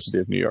University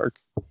of New York.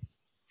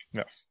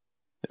 Yes.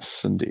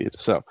 Yes, indeed.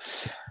 So,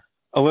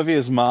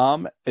 Olivia's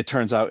mom, it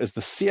turns out, is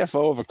the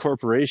CFO of a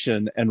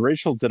corporation, and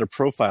Rachel did a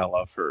profile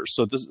of her.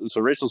 So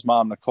Rachel's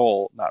mom,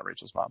 Nicole, not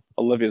Rachel's mom,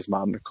 Olivia's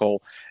mom,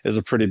 Nicole, is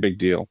a pretty big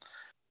deal.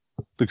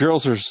 The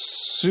girls are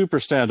super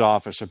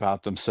standoffish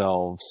about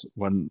themselves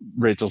when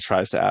Rachel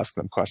tries to ask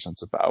them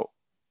questions about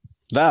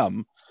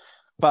them,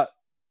 but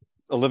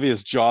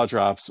Olivia's jaw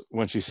drops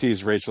when she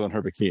sees Rachel in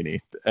her bikini,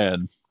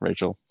 and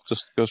Rachel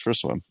just goes for a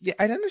swim. Yeah,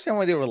 I didn't understand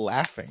why they were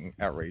laughing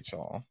at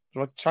Rachel.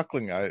 They're like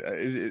chuckling. I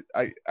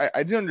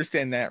didn't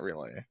understand that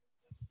really.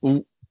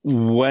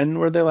 When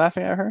were they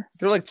laughing at her?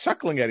 They're like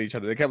chuckling at each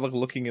other. They kept like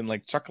looking and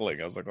like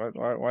chuckling. I was like,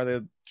 why are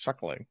they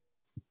chuckling?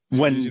 Did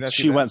you When not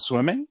see she that? went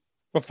swimming?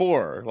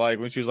 Before, like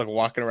when she was like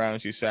walking around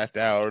and she sat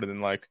down, and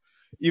then like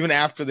even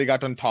after they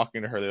got done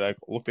talking to her, they like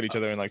looked at each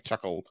other and like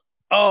chuckled.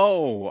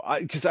 Oh,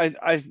 because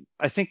I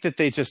think that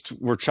they just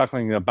were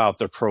chuckling about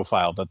their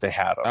profile that they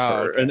had of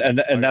her,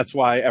 okay. and that's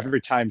why every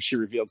time she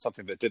revealed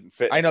something that didn't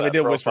fit, I know they that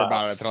did whisper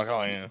profile, about it. They're like,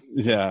 oh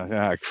yeah.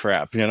 yeah,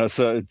 crap,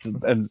 So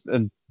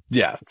and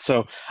yeah,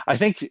 so I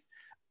think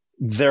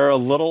they're a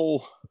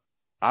little,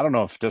 I don't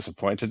know if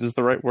disappointed is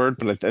the right word,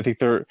 but I think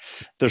they're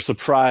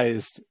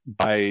surprised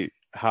by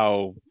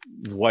how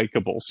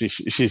likable she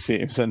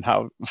seems and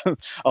how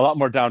a lot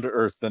more down to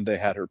earth than they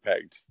had her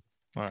pegged.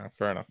 All right,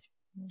 fair enough.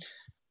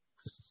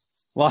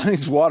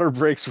 Lonnie's water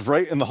breaks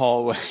right in the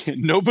hallway.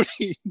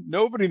 Nobody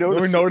notices.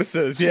 Nobody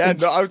notices. Yeah,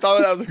 no, I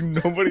thought that was like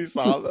nobody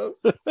saw this.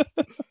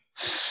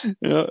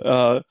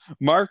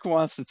 Mark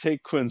wants to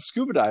take Quinn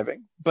scuba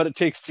diving, but it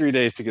takes 3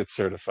 days to get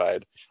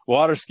certified.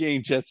 Water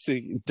skiing, jet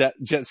skiing,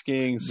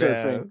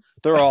 surfing, Man.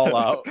 they're all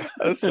out.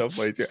 That's so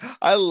funny too.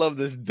 I love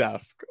this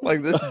desk.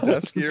 Like this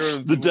desk here.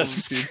 The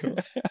desk.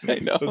 I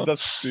know. The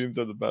desk scenes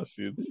are the best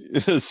scenes.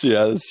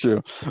 Yeah, that's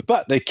true.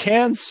 But they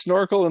can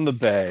snorkel in the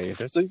bay.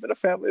 There's even a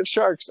family of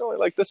sharks only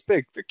like this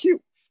big. They're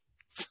cute.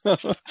 So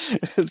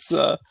it's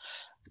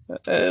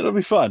it'll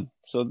be fun.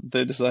 So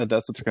they decide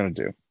that's what they're going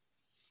to do.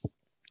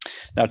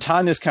 Now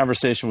Tanya's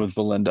conversation with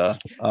Belinda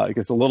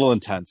gets a little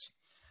intense.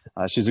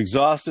 She's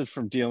exhausted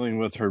from dealing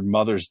with her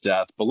mother's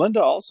death.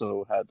 Belinda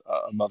also had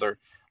a mother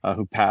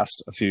who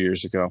passed a few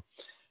years ago.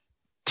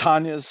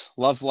 Tanya's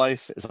love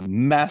life is a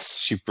mess.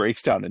 She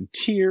breaks down in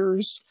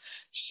tears.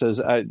 She says,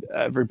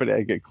 everybody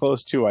I get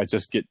close to, I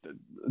just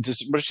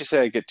what does she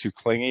say? I get too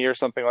clingy or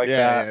something like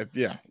that?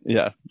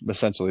 Yeah,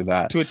 essentially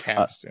that. Too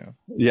attached,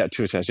 Yeah,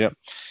 too attached, yep.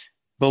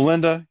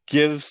 Belinda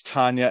gives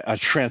Tanya a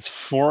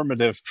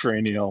transformative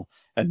cranial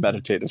and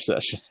meditative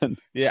session.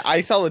 Yeah,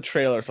 I saw the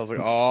trailer, so I was like,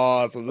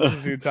 oh, so this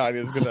is who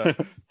Tanya's gonna...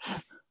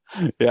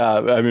 Yeah,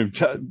 I mean,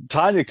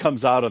 Tanya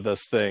comes out of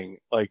this thing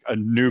like a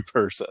new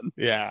person.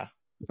 Yeah.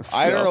 So,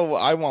 I don't know.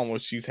 I want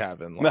what she's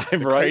having. Like, the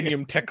right?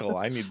 cranium tickle.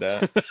 I need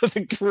that.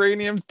 The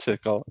cranium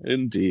tickle,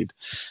 indeed.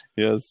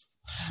 Yes.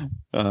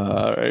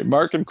 All right.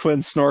 Mark and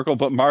Quinn snorkel,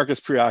 but Mark is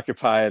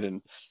preoccupied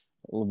and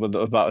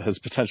about his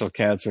potential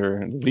cancer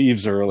and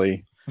leaves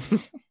early.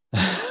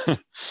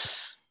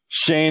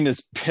 Shane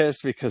is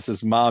pissed because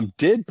his mom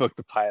did book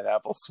the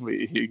pineapple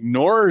suite. He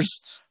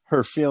ignores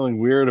her feeling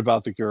weird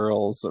about the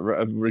girls,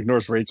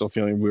 ignores Rachel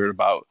feeling weird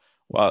about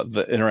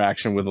the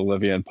interaction with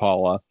Olivia and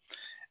Paula.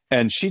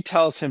 And she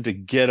tells him to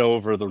get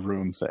over the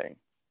room thing.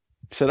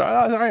 He said,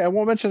 all right, I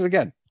won't mention it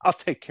again. I'll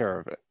take care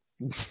of it.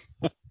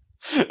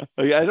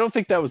 I don't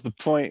think that was the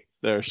point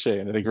there,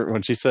 Shane. I think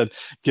when she said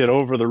 "get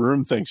over the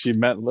room" thing, she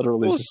meant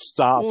literally just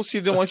stop. Well, she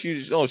didn't want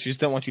you. Oh, she just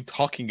didn't want you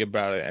talking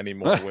about it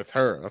anymore with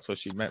her. That's what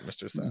she meant,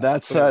 Mr.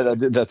 Sal.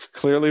 That's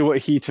clearly what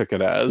he took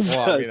it as.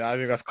 Well, I mean, I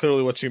think that's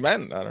clearly what she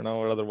meant. I don't know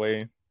what other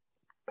way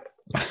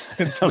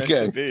it's meant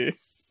to be.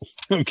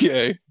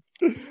 Okay.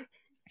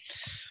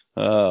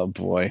 Oh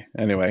boy.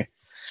 Anyway,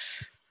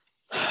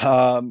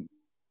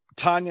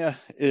 Tanya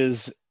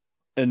is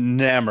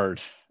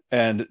enamored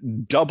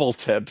and double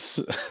tips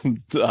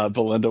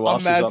Belinda while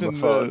she's on the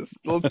phone. This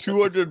little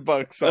 $200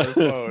 on the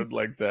phone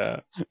like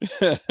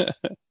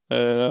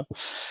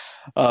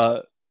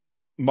that.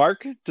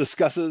 Mark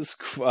discusses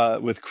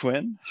with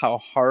Quinn how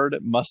hard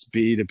it must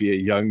be to be a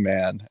young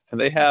man, and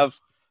they have.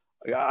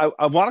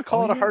 I want to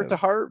call it a heart to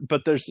heart,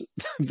 but there's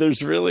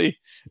really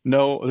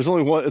there's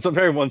only one. It's a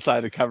very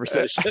one-sided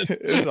conversation.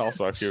 It's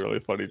also actually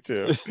really funny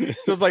too. So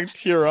it's like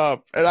tear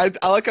up, and I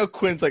like how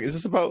Quinn's like, "Is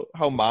this about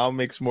how mom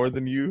makes more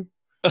than you?"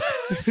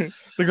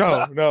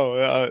 Like,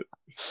 no.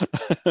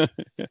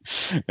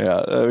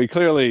 Yeah, I mean,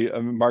 clearly,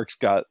 Mark's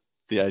got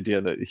the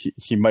idea that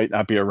he might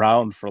not be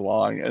around for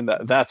long, and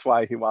that's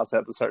why he wants to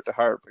have this heart to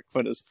heart. But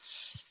Quinn is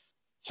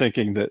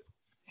thinking that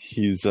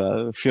he's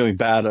feeling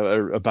bad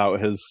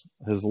about his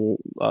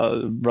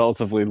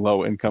relatively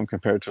low income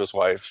compared to his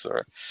wife's,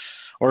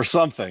 or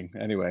something.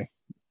 Anyway,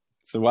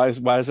 so why is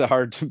it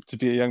hard to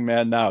be a young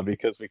man now?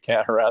 Because we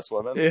can't harass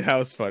women. Yeah, that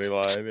was a funny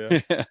line.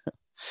 Yeah.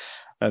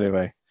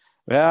 Anyway,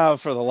 yeah,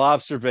 for the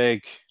lobster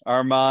bake,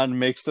 Armand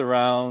makes the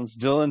rounds.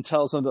 Dylan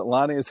tells him that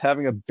Lonnie is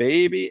having a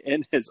baby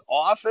in his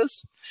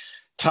office.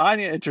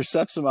 Tanya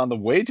intercepts him on the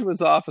way to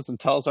his office and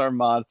tells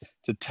Armand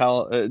to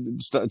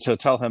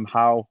tell him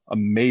how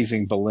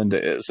amazing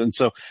Belinda is. And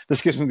so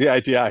this gives me the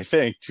idea, I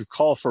think, to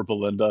call for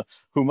Belinda,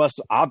 who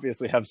must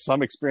obviously have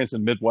some experience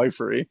in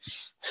midwifery,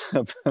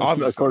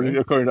 according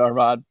to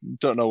Armand.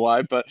 Don't know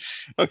why, but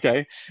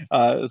okay.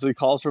 So he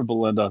calls for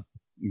Belinda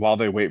while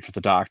they wait for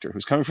the doctor,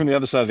 who's coming from the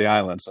other side of the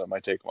island, so it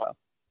might take a while.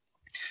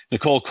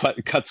 Nicole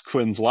cuts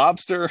Quinn's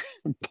lobster.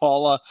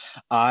 Paula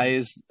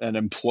eyes an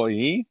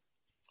employee.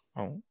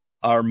 Oh.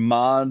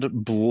 Armand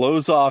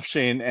blows off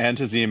Shane and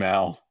his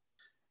email.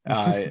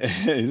 He'll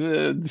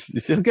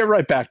get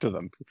right back to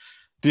them.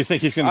 Do you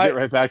think he's going to get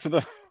right back to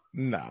them?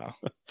 No.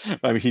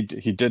 I mean, he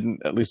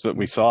didn't, at least what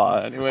we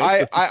saw anyway.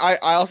 I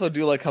also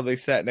do like how they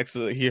sat next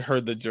to he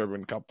heard the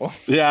German couple.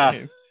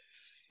 Yeah.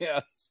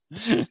 Yes.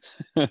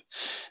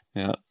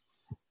 Yeah.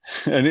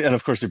 And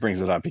of course he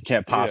brings it up. He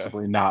can't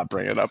possibly not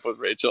bring it up with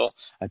Rachel.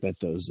 I bet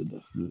that's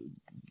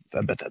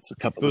the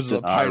couple that's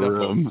in our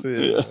room.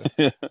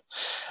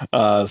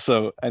 Yeah.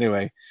 So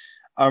anyway,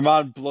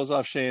 Armand blows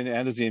off Shane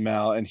and his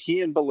email, and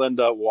he and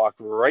Belinda walk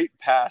right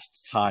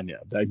past Tanya,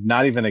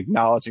 not even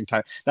acknowledging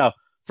Tanya. Now,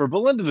 for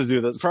Belinda to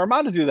do this, for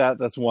Armand to do that,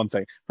 that's one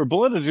thing. For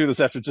Belinda to do this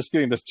after just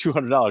getting this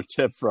 $200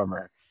 tip from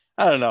her,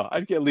 I don't know.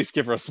 I'd at least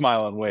give her a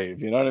smile and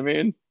wave. You know what I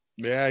mean?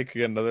 Yeah, I could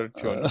get another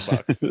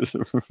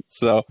 $200.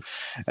 So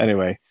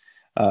anyway,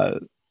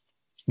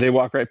 they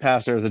walk right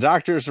past her. The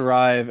doctors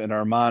arrive, and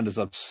Armand is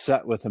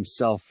upset with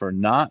himself for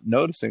not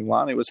noticing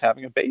Lonnie was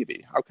having a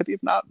baby. How could he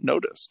have not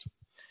noticed?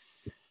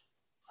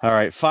 All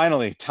right,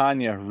 finally,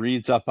 Tanya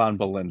reads up on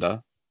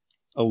Belinda.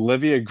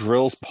 Olivia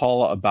grills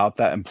Paula about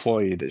that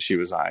employee that she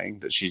was eyeing,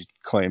 that she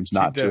claims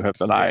not to have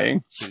been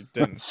eyeing. She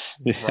didn't.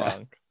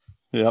 Wrong.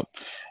 Yep.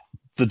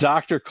 The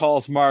doctor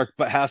calls Mark,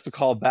 but has to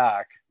call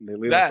back. They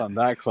leave us on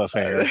that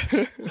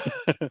cliffhanger.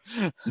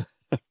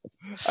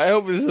 I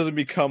hope this doesn't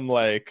become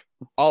like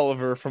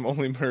Oliver from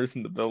Only Murders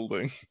in the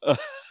Building.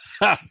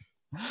 I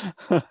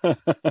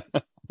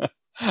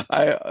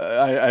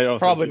don't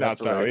probably not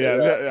though. Right.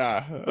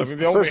 Yeah. I mean,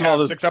 they only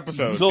have 6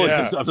 episodes. It's only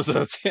 6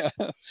 episodes. Yeah.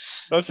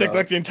 That'll take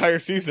like the entire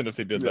season if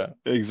they did that.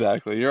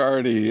 Exactly. You're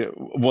already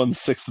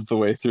 1/6 of the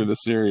way through the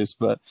series,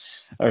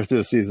 or through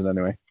the season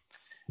anyway.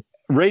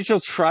 Rachel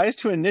tries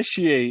to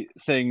initiate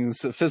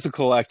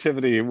physical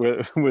activity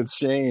with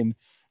Shane,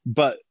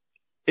 but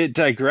it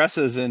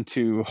digresses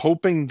into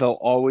hoping they'll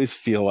always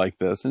feel like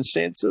this. And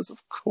Shane says,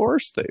 of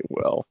course they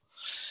will.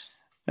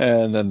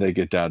 And then they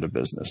get down to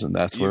business, and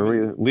that's where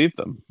we leave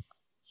them.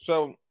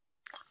 So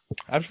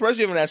I'm surprised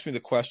you haven't asked me the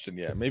question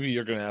yet. Maybe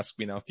you're going to ask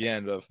me now at the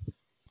end of...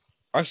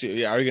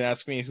 Actually, yeah, are you going to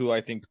ask me who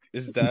I think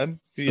is dead?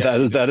 Yeah,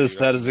 that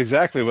is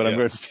exactly what I'm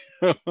going to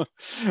do.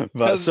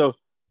 But so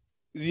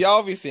the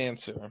obvious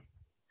answer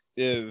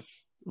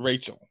is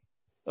Rachel.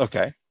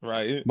 Okay.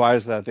 Right? Why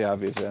is that the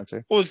obvious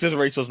answer? Well, it's because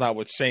Rachel's not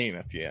with Shane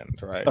at the end,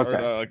 right? Okay.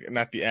 Or,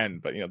 not the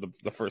end, but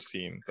the first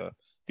scene,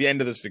 the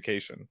end of this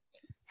vacation.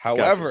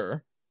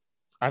 However,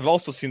 I've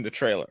also seen the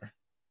trailer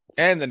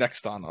and the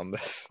next on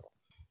this.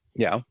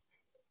 Yeah.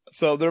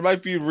 So there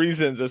might be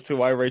reasons as to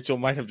why Rachel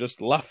might have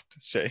just left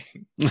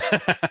Shane.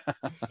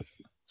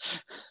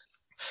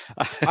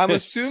 I'm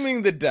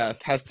assuming the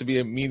death has to be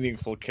a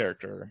meaningful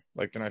character,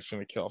 like they're not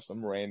trying to kill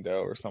some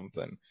rando or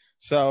something.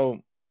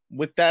 So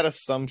with that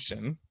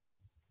assumption,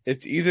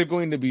 it's either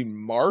going to be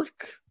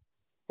Mark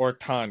or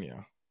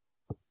Tanya.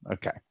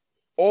 Okay.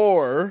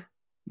 Or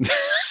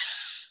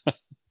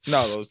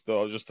no,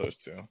 just those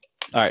two.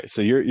 All right,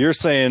 so you're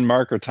saying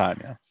Mark or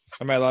Tanya?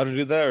 Am I allowed to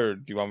do that, or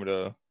do you want me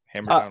to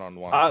hammer down on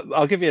one?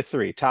 I'll give you a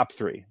three, top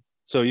three.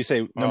 So you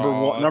say number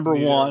one. Number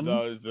neither one. of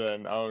those,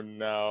 then. Oh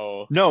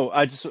no. No,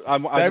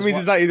 That means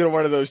it's not either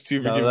one of those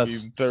two. For giving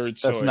me third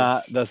choice.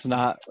 That's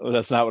not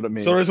what it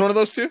means. So there's one of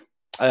those two.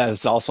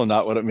 That's also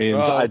not what it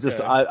means. Oh,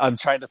 okay. I'm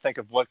trying to think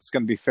of what's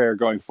going to be fair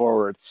going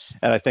forward,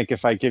 and I think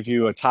if I give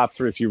you a top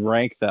three, if you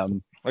rank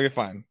them. Okay,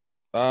 fine.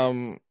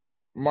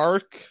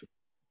 Mark,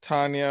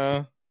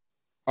 Tanya,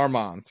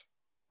 Armand.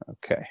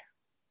 Okay.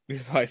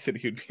 Because I said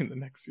he would be in the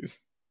next season.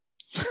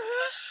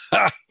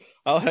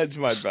 I'll hedge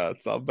my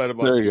bets. I'll bet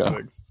about two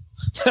things.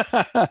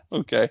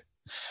 Okay.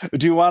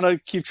 Do you want to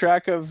keep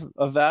track of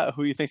that?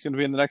 Who you think's going to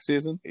be in the next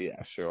season?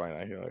 Yeah, sure. Why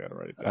not? Here, I got to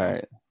write it down. All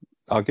right.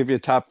 I'll give you a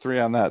top three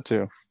on that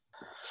too.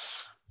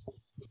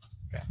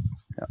 Okay.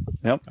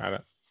 Yep. Got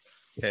it.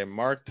 Okay,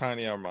 Mark,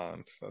 Tanya,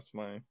 Armand. That's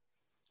my.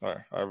 All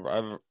right.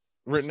 I've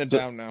written it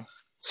down now.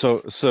 So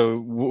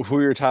who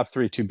are your top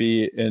three to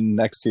be in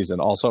next season?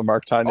 Also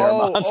Mark, Tanya,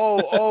 Armand?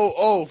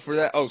 For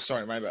that. Oh,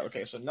 sorry, my bad.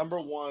 Okay, so number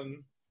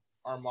one,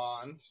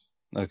 Armand.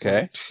 Okay.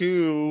 Number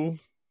two,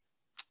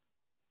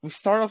 we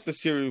start off the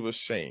series with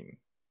Shane.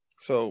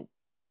 So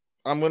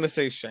I'm going to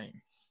say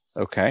Shane.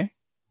 Okay.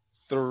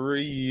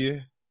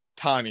 Three,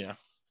 Tanya.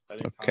 I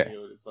think okay.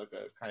 Tanya is like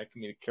a kind of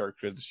comedic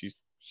character that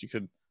she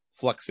could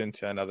flex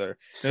into another.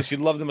 She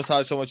loved the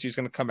massage so much she's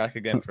going to come back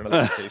again for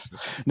another vacation.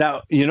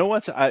 Now, you know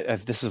what?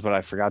 This is what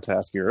I forgot to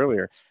ask you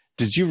earlier.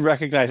 Did you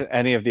recognize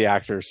any of the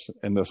actors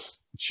in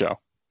this show?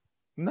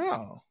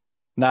 No.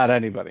 Not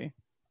anybody.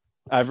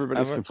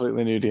 Everybody's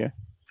completely new to you.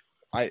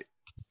 I'm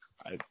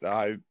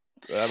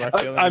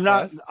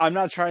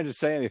not trying to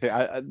say anything.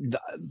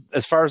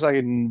 As far as I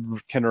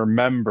can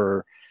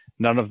remember,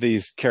 none of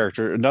these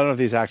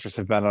actors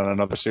have been on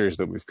another series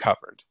that we've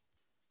covered.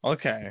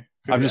 Okay.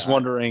 I'm just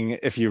wondering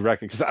if you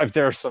reckon, because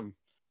there are some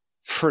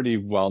pretty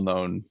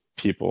well-known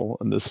people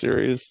in this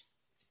series,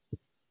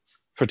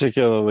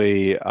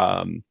 particularly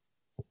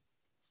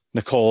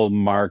Nicole,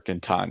 Mark,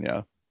 and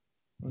Tanya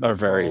are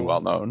very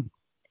well-known.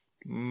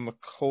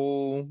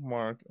 Nicole,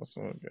 Mark.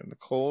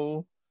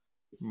 Nicole,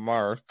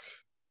 Mark.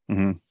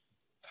 Mm-hmm.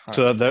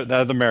 So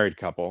they're the married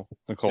couple,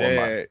 Nicole and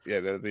Mark. Yeah,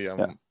 they're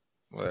the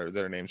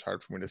their name's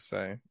hard for me to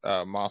say.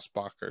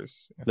 Mossbachers.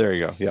 Yeah. There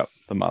you go. Yep,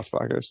 the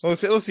Mossbachers.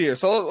 Let's see here.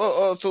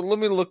 So let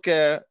me look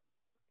at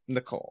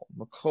Nicole.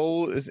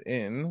 Nicole is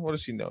in. What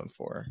is she known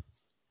for?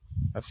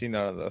 I've seen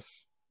none of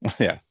this.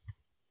 Yeah.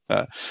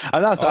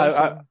 I'm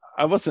not.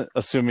 I wasn't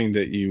assuming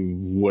that you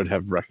would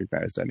have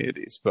recognized any of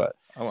these, but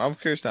I'm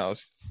curious now.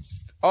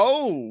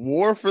 Oh,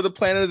 War for the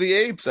Planet of the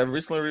Apes. I've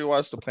recently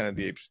rewatched the Planet of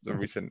the Apes. The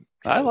recent.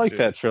 Trilogy. I like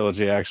that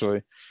trilogy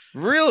actually.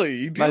 Really,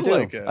 you do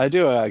like it? I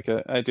do like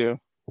it. I do.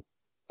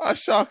 It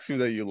shocks me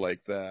that you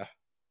like that.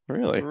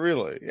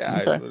 Really?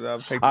 Yeah.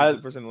 Okay. I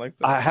would person like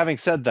that. Having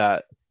said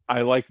that,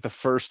 I like the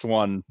first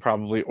one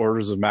probably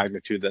orders of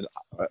magnitude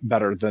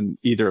better than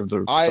either of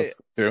the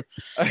two.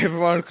 I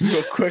want to do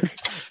a quick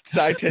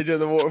side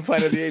tangent of the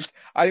Planet of the Apes.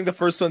 I think the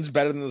first one's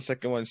better than the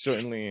second one,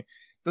 certainly.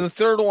 Then the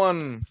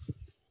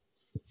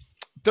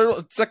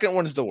second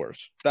one is the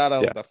worst. That I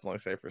would definitely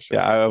say for sure.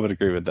 Yeah, I would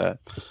agree with that.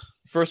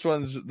 First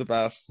one's the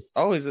best.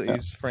 Oh,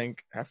 he's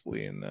Frank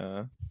Heffley in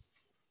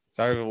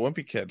Sorry, a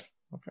Wimpy Kid.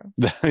 Okay.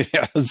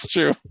 Yeah, that's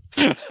true.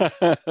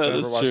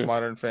 Never watched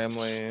Modern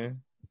Family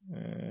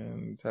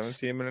and haven't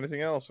seen him in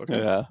anything else. Okay.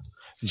 Yeah.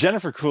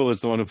 Jennifer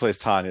Coolidge, the one who plays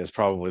Tanya, is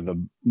probably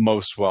the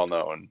most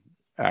well-known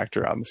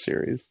actor on the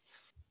series.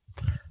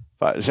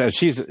 But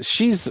she's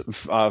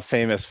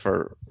famous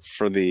for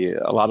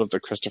a lot of the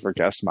Christopher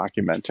Guest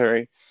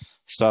mockumentary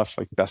stuff,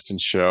 like Best in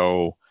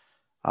Show.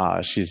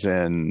 She's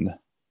in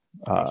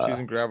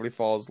Gravity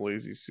Falls,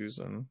 Lazy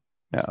Susan.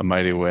 Yeah, A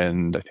Mighty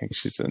Wind. I think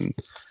she's in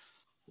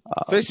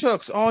Fish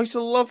Hooks. Oh, I used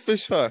to love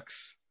Fish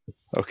Hooks.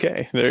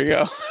 Okay, there you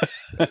go.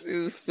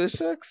 Fish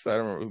Hooks? I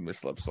don't remember who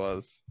Miss Lips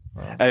was.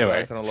 Anyway,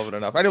 I don't love it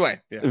enough.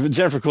 Anyway, yeah.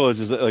 Jennifer Coolidge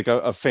is like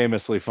a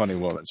famously funny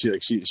woman.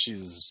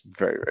 She's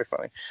very, very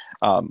funny.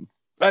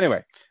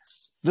 Anyway,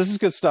 this is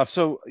good stuff.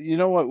 So you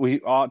know what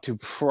we ought to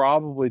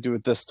probably do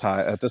at this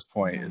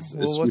point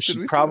is we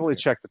should probably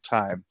check the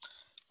time.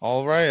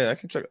 All right, I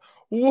can check.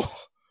 Whoa,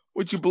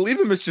 would you believe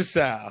it, Mr.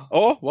 Sal?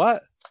 Oh,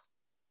 what?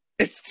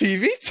 It's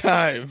TV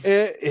time.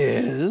 It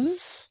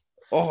is.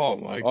 Oh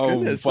my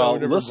goodness! Well,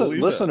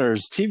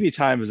 listeners, TV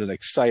time is an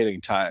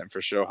exciting time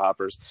for show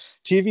hoppers.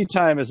 TV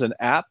time is an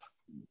app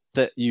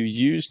that you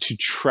use to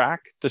track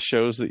the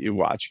shows that you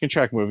watch. You can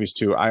track movies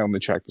too. I only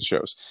track the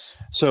shows.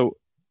 So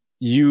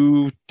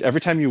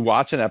every time you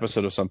watch an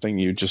episode of something,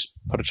 you just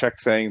put a check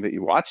saying that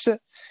you watched it,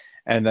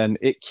 and then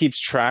it keeps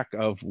track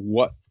of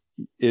what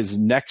is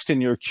next in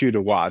your queue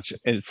to watch,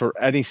 and for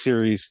any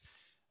series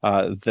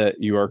that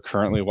you are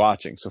currently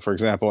watching. So, for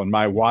example, in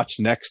my watch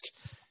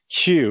next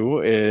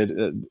queue,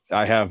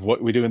 I have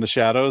What We Do in the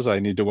Shadows. I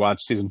need to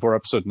watch season 4,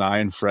 episode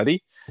 9,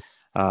 Freddy.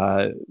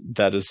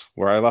 That is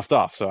where I left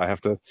off, so I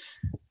have to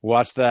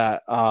watch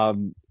that.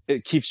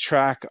 It keeps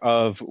track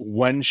of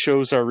when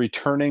shows are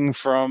returning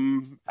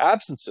from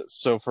absences.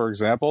 So, for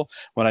example,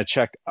 when I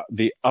check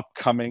the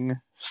upcoming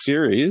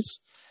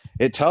series,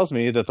 it tells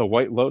me that the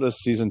White Lotus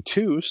season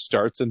 2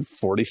 starts in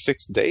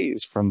 46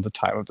 days from the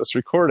time of this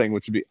recording,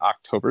 which would be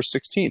October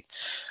 16th.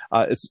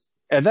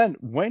 And then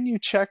when you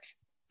check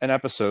an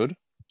episode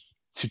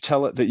to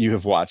tell it that you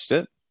have watched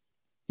it,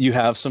 you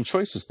have some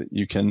choices that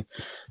you can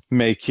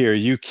make here.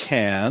 You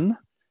can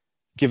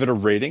give it a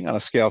rating on a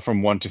scale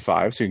from 1 to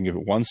 5. So you can give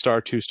it 1 star,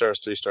 2 stars,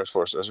 3 stars,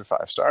 4 stars, or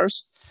 5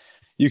 stars.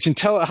 You can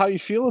tell it how you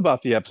feel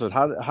about the episode.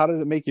 How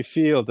did it make you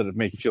feel? Did it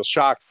make you feel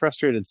shocked,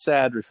 frustrated,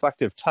 sad,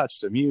 reflective,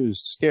 touched,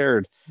 amused,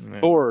 scared,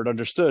 bored,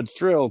 understood,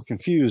 thrilled,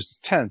 confused,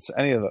 tense,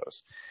 any of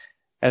those?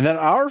 And then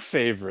our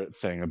favorite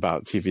thing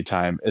about TV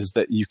Time is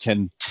that you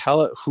can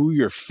tell it who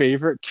your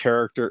favorite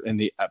character in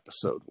the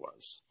episode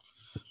was.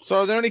 So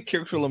are there any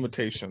character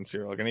limitations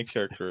here? Like any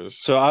characters?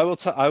 So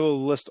I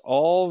will list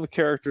all the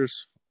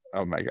characters.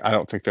 Oh my God, I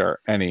don't think there are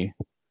any.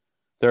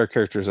 There are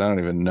characters I don't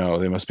even know.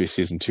 They must be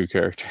season 2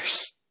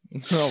 characters.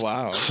 Oh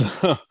wow!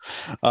 So,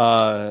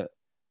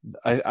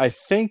 I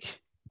think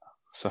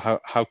so.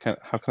 How can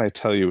I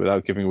tell you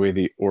without giving away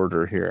the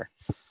order here?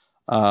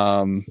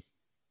 I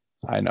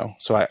know.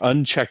 So I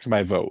unchecked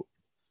my vote.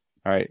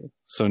 All right.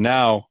 So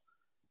now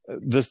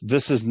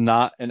this is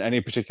not in any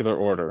particular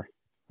order.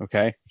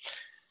 Okay.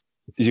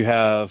 You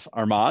have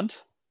Armand,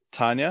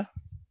 Tanya,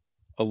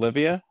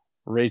 Olivia,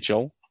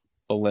 Rachel,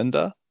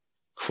 Belinda,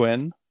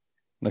 Quinn,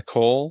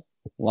 Nicole,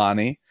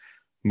 Lonnie,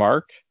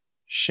 Mark,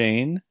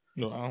 Shane.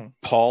 Wow.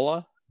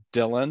 Paula,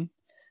 Dylan,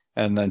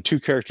 and then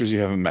 2 characters you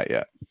haven't met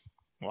yet.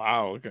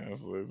 Wow. Okay.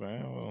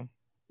 Well.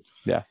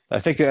 Yeah, I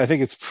think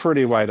it's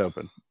pretty wide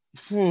open.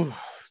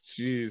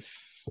 Jeez.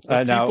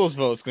 Now, people's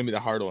vote's gonna be the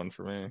hard one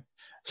for me.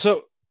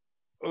 So,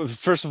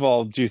 first of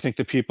all, do you think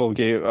the people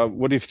gave?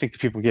 What do you think the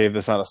people gave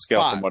this on a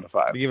scale 5. from 1 to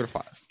 5? They gave it a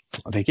 5.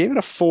 They gave it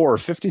a 4.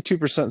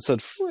 52%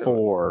 said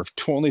 4.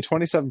 Only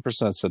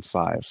 27% said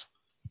 5.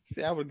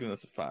 See, I would give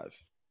this a 5.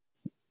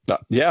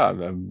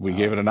 Yeah, we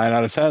gave it a 9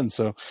 out of 10,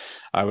 so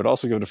I would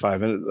also give it a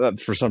 5. And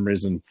for some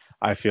reason,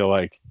 I feel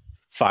like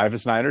 5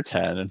 is 9 or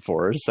 10, and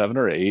 4 is 7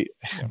 or 8,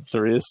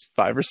 3 is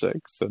 5 or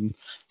 6, and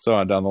so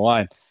on down the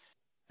line.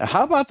 Now,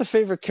 how about the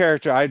favorite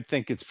character? I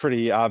think it's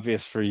pretty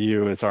obvious for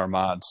you. It's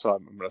Armand, so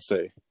I'm going to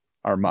say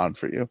Armand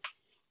for you.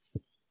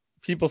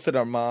 People said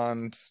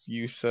Armand.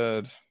 You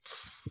said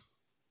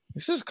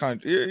it's just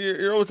kind of,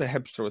 you're always a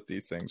hipster with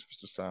these things,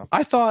 Mr. Sal.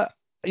 I thought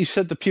you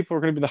said the people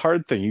were going to be the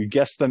hard thing. You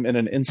guessed them in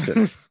an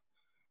instant.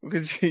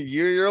 Because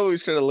you're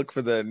always trying to look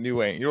for the new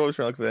way. You're always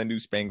trying to look for that new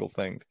spangled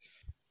thing.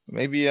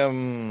 Maybe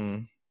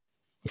jeez,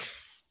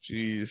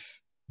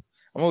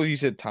 I'm always you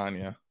said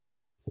Tanya.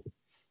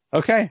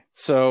 Okay,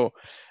 so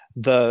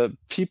the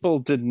people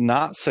did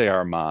not say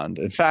Armand.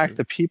 In fact,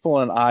 the people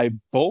and I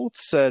both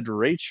said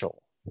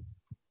Rachel.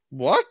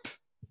 What?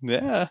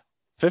 Yeah,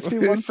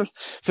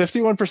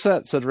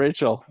 51% said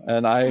Rachel,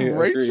 and I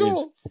Rachel.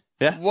 Agreed.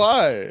 Yeah.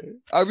 Why?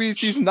 I mean,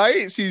 she's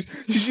nice. She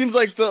seems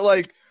like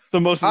the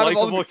most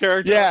likable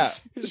character. Yeah,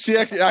 she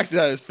actually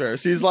that is fair.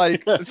 She's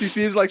like she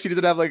seems like she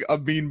doesn't have like a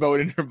bean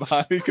bone in her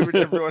body compared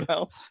to everyone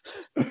else.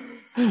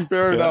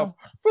 Fair enough.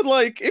 But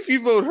like, if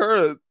you vote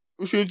her,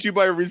 shouldn't you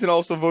by reason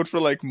also vote for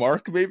like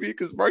Mark maybe?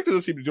 Because Mark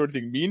doesn't seem to do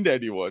anything mean to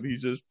anyone.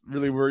 He's just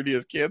really worried he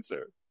has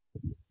cancer.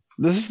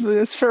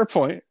 It's fair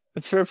point.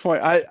 It's fair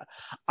point. I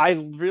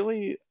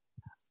really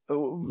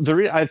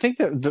I think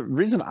that the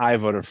reason I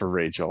voted for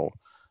Rachel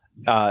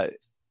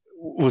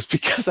was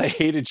because I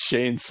hated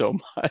Shane so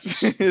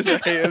much. It was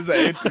an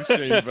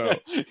anti-Shane vote.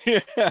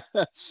 Yeah.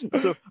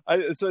 So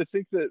I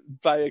think that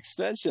by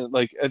extension,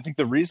 like I think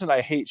the reason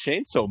I hate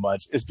Shane so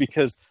much is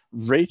because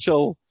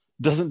Rachel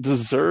doesn't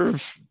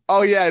deserve.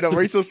 Oh yeah, I know.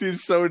 Rachel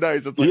seems so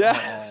nice. It's like,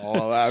 yeah.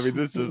 Oh, I mean,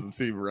 this doesn't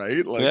seem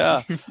right. Like,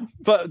 yeah,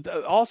 but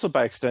also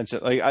by extension,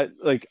 I,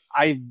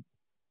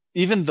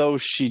 even though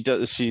she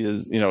is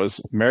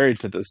is married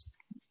to this.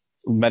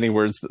 Many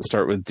words that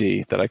start with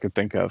D that I could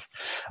think of,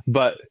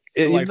 but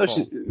even though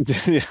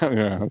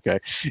okay,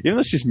 even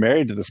though she's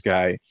married to this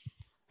guy,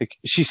 like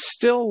she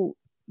still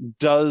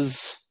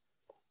does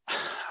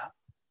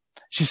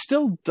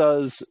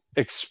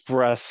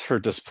express her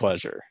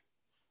displeasure.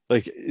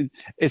 Like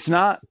it's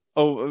not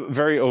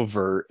very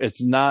overt.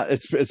 It's not.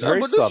 It's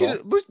very subtle.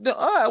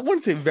 I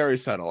wouldn't say very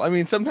subtle. I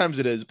mean, sometimes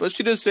it is, but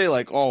she does say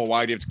like, "Oh,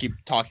 why do you have to keep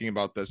talking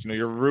about this?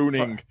 You're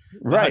ruining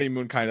the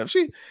honeymoon." Kind of.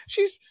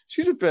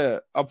 She's a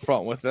bit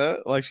upfront with it.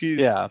 Like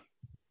it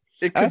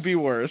could be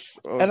worse.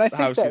 And I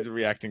think how she's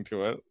reacting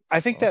to it. I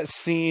think that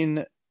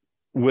scene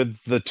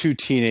with the 2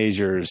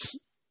 teenagers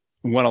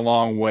went a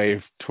long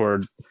way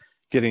toward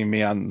getting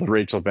me on the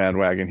Rachel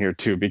bandwagon here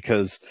too,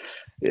 because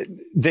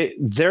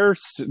their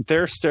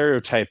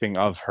stereotyping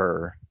of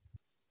her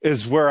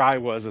is where I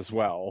was as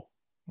well.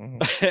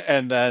 Mm-hmm.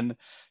 And then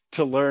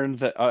to learn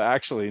that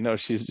actually no,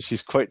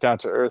 she's quite down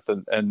to earth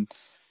and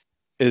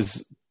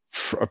is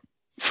a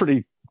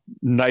pretty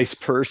nice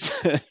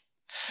person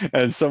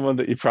and someone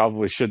that you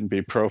probably shouldn't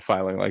be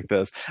profiling like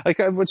this.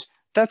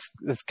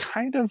 That's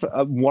kind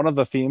of one of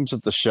the themes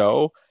of the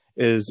show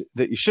is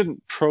that you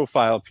shouldn't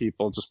profile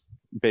people just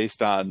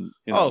based on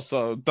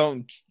so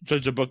don't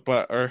judge a book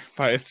by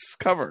its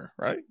cover,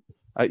 right?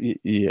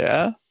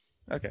 Yeah,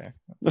 Okay.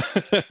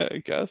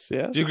 I guess,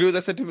 yeah. Do you agree with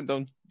that sentiment?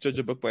 Don't judge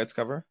a book by its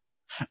cover.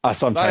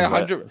 Sometimes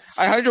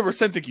I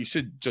 100% think you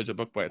should judge a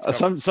book by its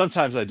cover.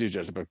 Sometimes I do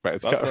judge a book by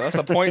its cover. That's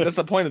the point. That's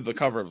the point of the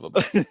cover of the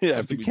book. Yeah,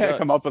 if you can't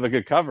come up with a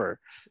good cover,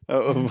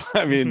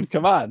 I mean,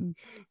 come on,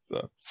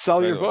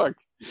 sell your book.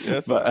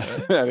 Yes,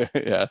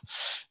 yeah.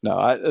 No,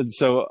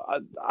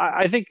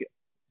 I think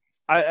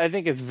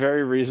it's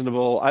very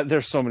reasonable.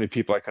 There's so many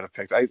people I could have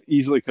picked. I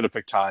easily could have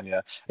picked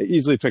Tanya. I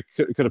easily could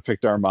have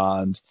picked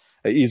Armand.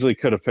 I easily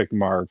could have picked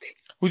Mark.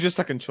 Who's your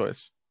second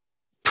choice?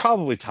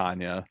 Probably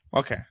Tanya.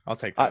 Okay, I'll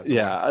take that.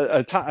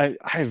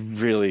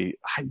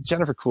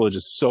 Jennifer Coolidge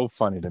is so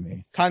funny to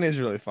me. Tanya's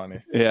really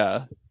funny.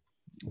 Yeah.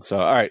 So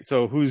all right.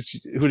 So who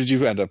did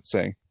you end up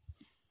saying?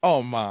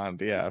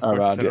 Armand, yeah.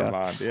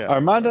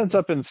 Armand ends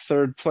up in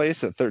third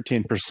place at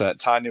 13%.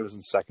 Tanya was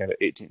in second at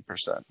 18%.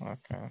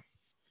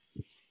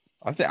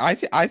 Okay. I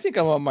think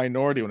I'm a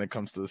minority when it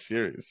comes to the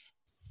series.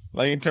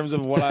 Like in terms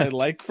of what I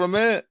like from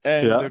it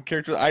and the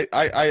characters.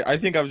 I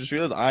think I've just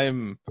realized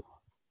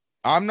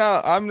I'm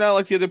not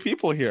like the other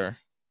people here.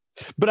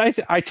 But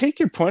I take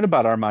your point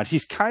about Armand.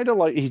 He's kind of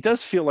like, he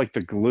does feel like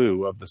the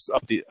glue of the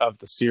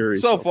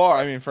series so far.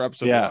 I mean, for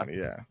episode 1,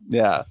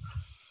 yeah.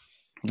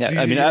 He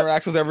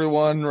interacts with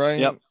everyone, right?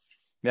 Yep.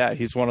 Yeah,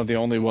 he's one of the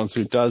only ones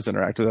who does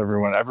interact with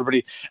everyone.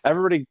 Everybody,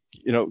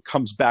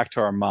 comes back to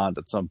Armand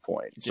at some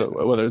point. So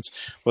whether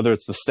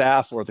it's the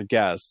staff or the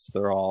guests,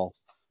 they're all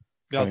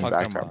coming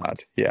back to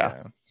Armand.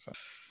 Yeah.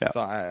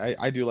 So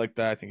I do like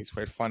that. I think he's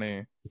quite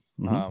funny.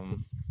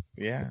 Mm-hmm.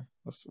 Yeah.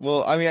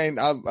 Well, I mean,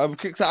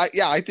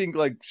 I think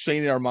like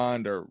Shane and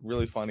Armand are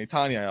really funny.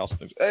 Tanya, I also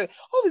think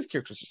all these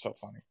characters are so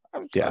funny.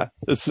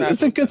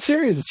 It's a good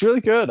series. It's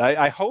really good.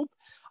 I hope.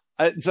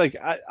 It's like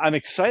I'm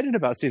excited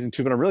about season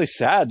 2, but I'm really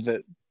sad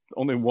that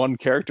only one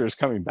character is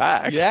coming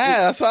back. Yeah,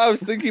 that's what I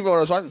was thinking about when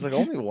I was watching. It's like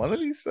only one of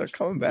these are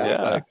coming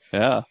back.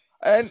 Yeah.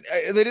 And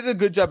they did a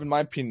good job, in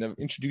my opinion, of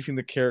introducing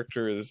the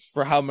characters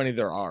for how many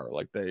there are.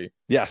 Like they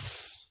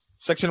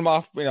section them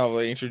off.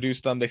 They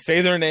introduce them. They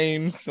say their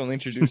names when they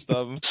introduce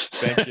them.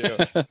 Thank you.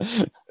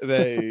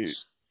 They,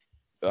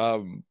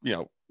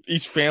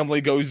 each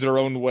family goes their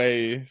own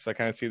way, so I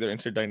kind of see their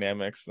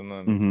interdynamics, and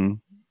then. Mm-hmm.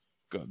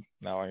 Good.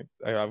 Now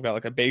I've got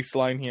like a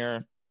baseline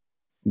here.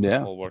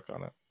 Yeah, we'll work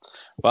on it.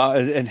 Well,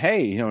 and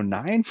hey,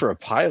 9 for a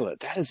pilot.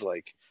 That is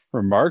like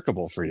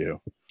remarkable for you.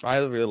 I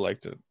really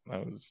liked it.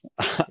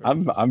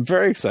 I'm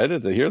very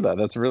excited to hear that.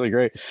 That's really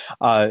great.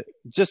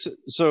 Just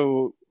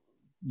so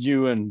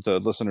you and the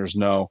listeners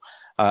know,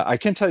 I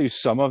can tell you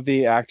some of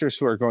the actors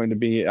who are going to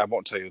be. I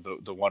won't tell you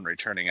the one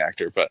returning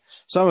actor, but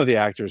some of the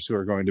actors who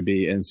are going to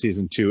be in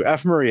season 2.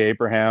 F. Murray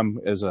Abraham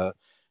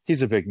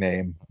he's a big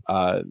name.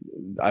 I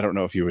don't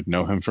know if you would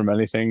know him from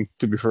anything,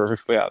 to be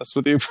perfectly honest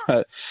with you,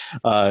 but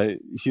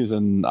he was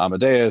in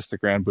Amadeus, the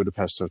Grand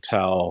Budapest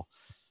Hotel,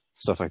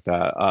 stuff like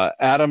that.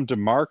 Adam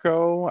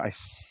DeMarco, I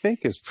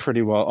think, is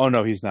pretty well. Oh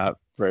no, he's not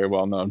very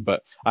well known,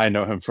 but I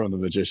know him from The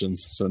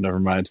Magicians, so never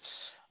mind.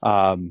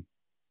 Tom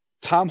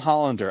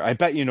Hollander, I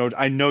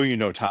know you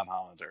know Tom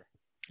Hollander.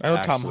 I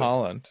know Tom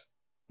Holland.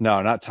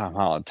 No, not Tom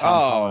Holland.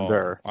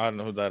 Hollander. I don't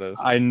know who that is.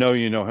 I know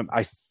you know him.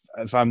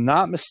 If I'm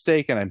not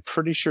mistaken, I'm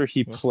pretty sure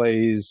he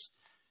plays.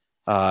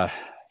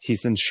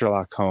 He's in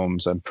Sherlock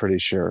Holmes. I'm pretty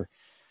sure.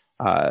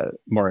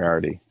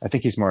 Moriarty. I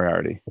think he's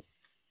Moriarty.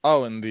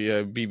 Oh, in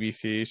the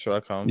BBC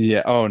Sherlock Holmes.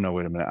 Yeah. Oh no,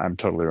 wait a minute. I'm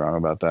totally wrong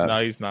about that.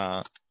 No, he's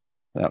not.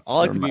 Yep, I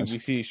like the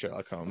BBC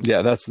Sherlock Holmes.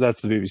 Yeah, that's the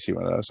BBC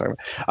one that I was talking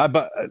about.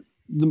 But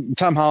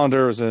Tom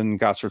Hollander was in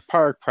Gosford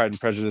Park, Pride and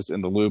Prejudice,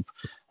 In the Loop,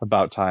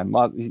 About Time.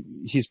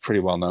 He's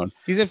pretty well known.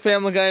 He's in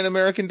Family Guy and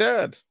American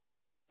Dad.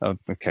 Oh,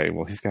 okay.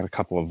 Well, he's got a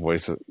couple of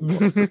voices.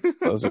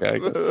 Those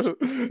guys.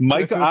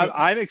 Michael,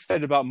 I'm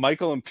excited about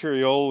Michael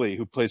Imperioli,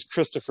 who plays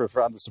Christopher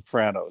from The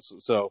Sopranos.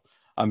 So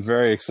I'm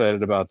very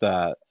excited about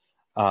that.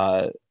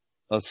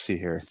 Let's see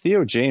here.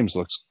 Theo James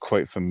looks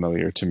quite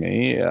familiar to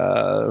me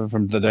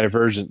from the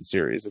Divergent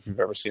series. If you've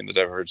ever seen the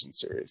Divergent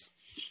series,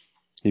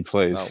 he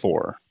plays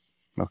 4.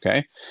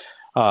 Okay.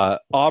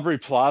 Aubrey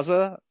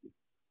Plaza.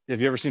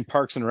 Have you ever seen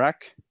Parks and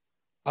Rec?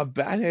 I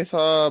think I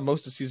saw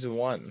most of season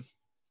 1.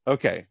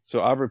 Okay,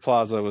 so Aubrey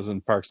Plaza was in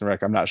Parks and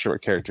Rec. I'm not sure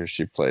what character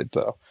she played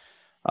though,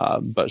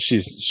 but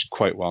she's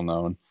quite well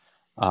known.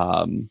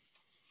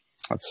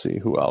 Let's see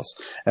who else.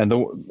 And the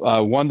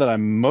one that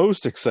I'm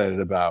most excited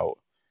about,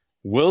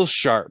 Will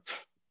Sharp.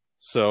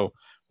 So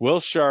Will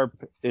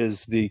Sharp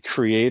is the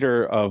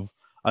creator of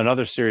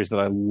another series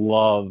that I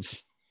love.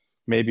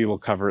 Maybe we'll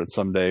cover it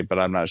someday, but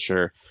I'm not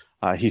sure.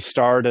 He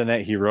starred in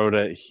it. He wrote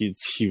it.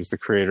 He was the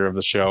creator of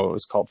the show. It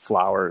was called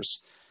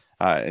Flowers,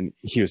 and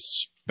he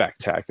was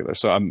spectacular.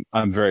 So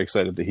I'm very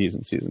excited that he's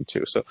in season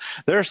 2. So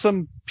there are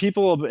some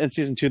people in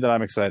season 2 that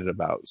I'm excited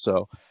about.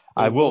 So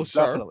I will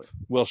definitely.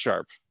 Will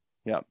Sharp.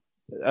 Yeah.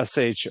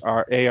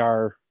 SHARPE.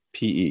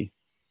 SHARPE.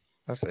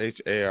 Okay.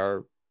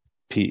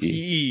 PE.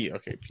 Yeah.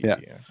 Okay. Yeah.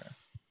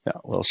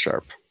 Will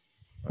Sharp.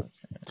 Okay.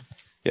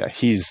 Yeah.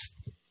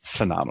 He's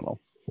phenomenal.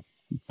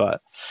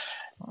 But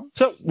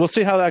so we'll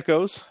see how that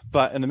goes.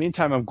 But in the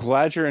meantime, I'm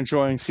glad you're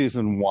enjoying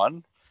season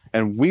 1.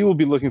 And we will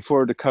be looking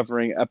forward to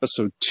covering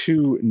episode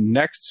 2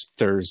 next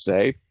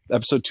Thursday.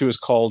 Episode 2 is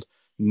called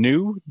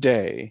New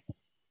Day.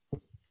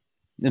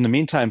 In the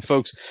meantime,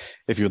 folks,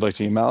 if you would like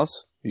to email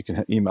us, you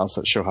can email us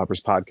at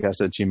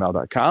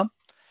showhopperspodcast@gmail.com.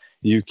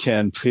 You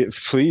can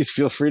please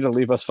feel free to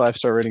leave us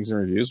 5-star ratings and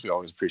reviews. We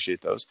always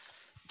appreciate those.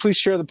 Please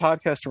share the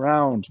podcast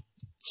around,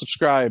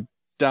 subscribe,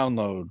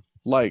 download,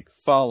 like,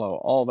 follow,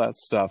 all that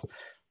stuff.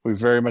 We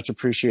very much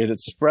appreciate it.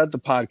 Spread the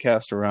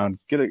podcast around,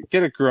 get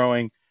it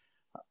growing,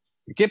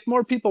 get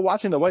more people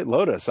watching The White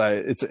Lotus.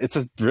 It's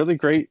a really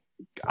great,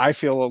 I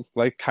feel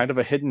like, kind of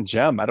a hidden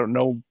gem. I don't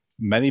know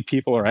many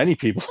people or any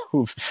people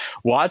who've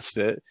watched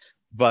it,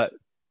 but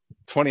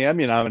 20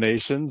 Emmy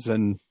nominations,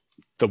 and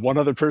the one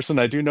other person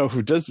I do know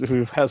who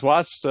has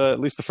watched at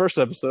least the first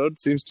episode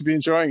seems to be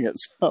enjoying it.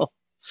 So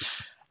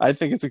I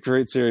think it's a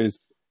great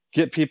series.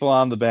 Get people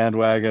on the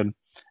bandwagon,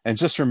 and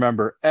just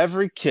remember,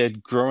 every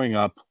kid growing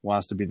up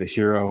wants to be the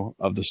hero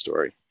of the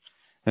story.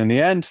 In the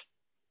end,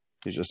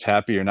 you're just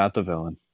happy you're not the villain.